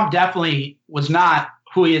Trump definitely was not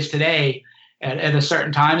who he is today at a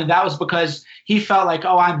certain time. And that was because he felt like,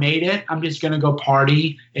 oh, I made it. I'm just going to go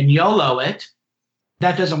party and YOLO it.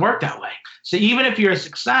 That doesn't work that way. So even if you're a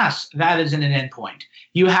success, that isn't an end point.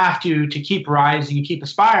 You have to keep rising and keep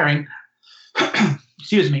aspiring.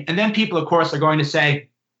 Excuse me. And then people, of course, are going to say,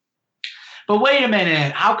 but wait a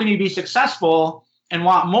minute, how can you be successful and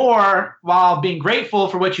want more while being grateful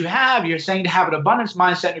for what you have? You're saying to have an abundance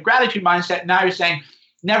mindset and a gratitude mindset. Now you're saying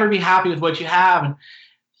never be happy with what you have.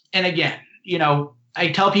 And again,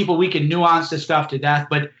 I tell people we can nuance this stuff to death,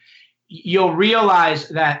 but you'll realize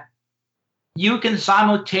that you can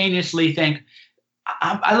simultaneously think,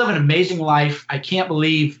 I live an amazing life. I can't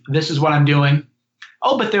believe this is what I'm doing.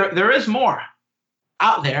 Oh, but there is more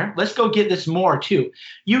out there. Let's go get this more too.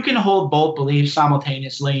 You can hold both beliefs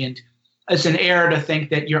simultaneously. And it's an error to think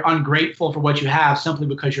that you're ungrateful for what you have simply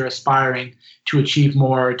because you're aspiring to achieve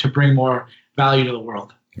more, to bring more value to the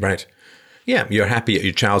world. Right. Yeah, you're happy at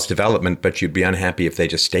your child's development, but you'd be unhappy if they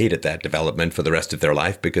just stayed at that development for the rest of their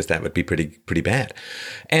life, because that would be pretty bad.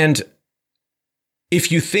 And if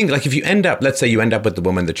you think, like if you end up, let's say you end up with the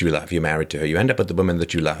woman that you love, you're married to her, you end up with the woman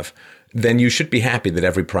that you love, then you should be happy that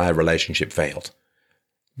every prior relationship failed,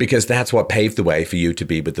 because that's what paved the way for you to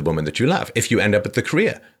be with the woman that you love. If you end up with the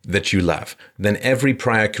career that you love, then every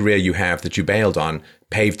prior career you have that you bailed on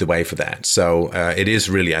paved the way for that. So it is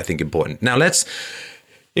really, I think, important. Now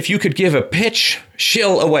if you could give a pitch,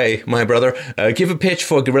 shill away, my brother, give a pitch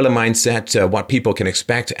for Guerrilla Mindset, what people can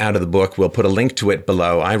expect out of the book. We'll put a link to it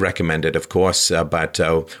below. I recommend it, of course, but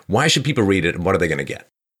why should people read it and what are they going to get?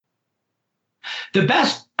 The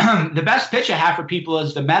best pitch I have for people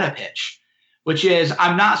is the meta pitch, which is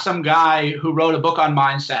I'm not some guy who wrote a book on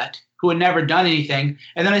mindset, who had never done anything.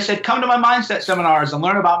 And then I said, come to my mindset seminars and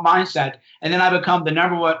learn about mindset. And then I become the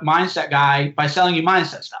number one mindset guy by selling you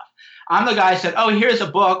mindset stuff. I'm the guy who said, oh, here's a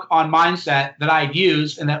book on mindset that I'd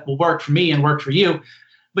used and that will work for me and work for you.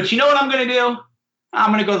 But you know what I'm going to do? I'm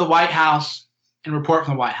going to go to the White House and report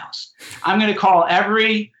from the White House. I'm going to call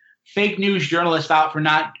every fake news journalist out for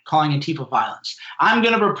not calling Antifa violence. I'm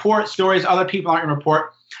going to report stories other people aren't going to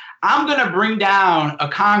report. I'm going to bring down a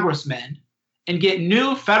congressman and get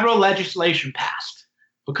new federal legislation passed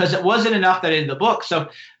because it wasn't enough that in the book. So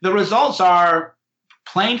the results are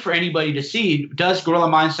plain for anybody to see. Does Guerrilla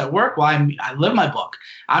Mindset work? Well, I live my book.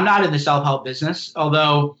 I'm not in the self-help business,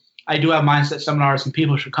 although I do have mindset seminars and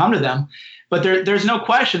people should come to them. But there's no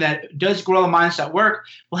question that does Guerrilla Mindset work?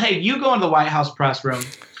 Well, hey, you go into the White House press room,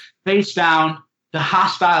 face down, the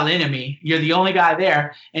hostile enemy. You're the only guy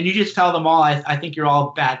there. And you just tell them all, I think you're all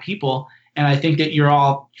bad people. And I think that you're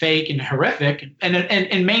all fake and horrific.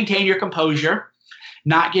 And maintain your composure,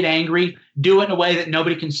 not get angry, do it in a way that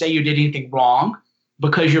nobody can say you did anything wrong,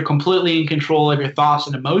 because you're completely in control of your thoughts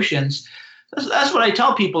and emotions. That's what I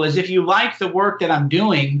tell people is if you like the work that I'm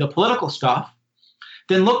doing, the political stuff,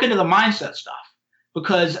 then look into the mindset stuff,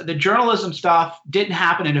 because the journalism stuff didn't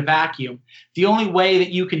happen in a vacuum. The only way that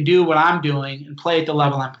you can do what I'm doing and play at the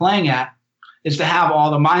level I'm playing at is to have all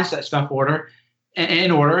the mindset stuff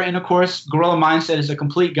in order. And of course, Guerrilla Mindset is a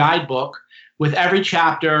complete guidebook with every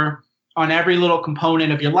chapter on every little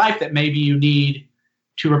component of your life that maybe you need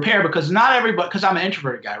to repair, because not everybody, because I'm an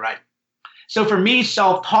introverted guy, right? So for me,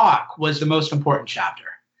 self-talk was the most important chapter.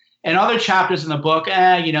 And other chapters in the book,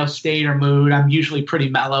 state or mood, I'm usually pretty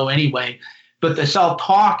mellow anyway. But the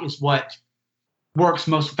self-talk is what works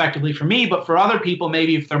most effectively for me. But for other people,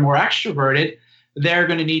 maybe if they're more extroverted, they're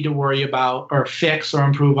going to need to worry about or fix or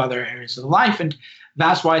improve other areas of life. And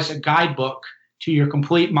that's why it's a guidebook to your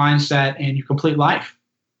complete mindset and your complete life.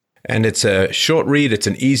 And it's a short read. It's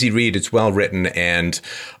an easy read. It's well written. And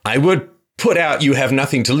I would put out you have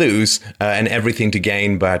nothing to lose and everything to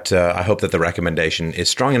gain. But I hope that the recommendation is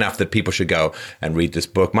strong enough that people should go and read this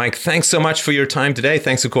book. Mike, thanks so much for your time today.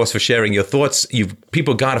 Thanks, of course, for sharing your thoughts.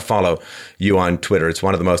 People got to follow you on Twitter. It's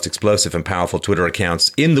one of the most explosive and powerful Twitter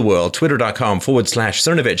accounts in the world.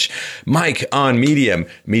 Twitter.com/Cernovich. Mike on Medium,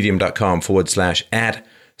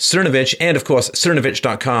 medium.com/@Cernovich. And of course,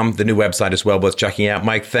 Cernovich.com, the new website as well, worth checking out.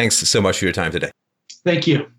 Mike, thanks so much for your time today. Thank you.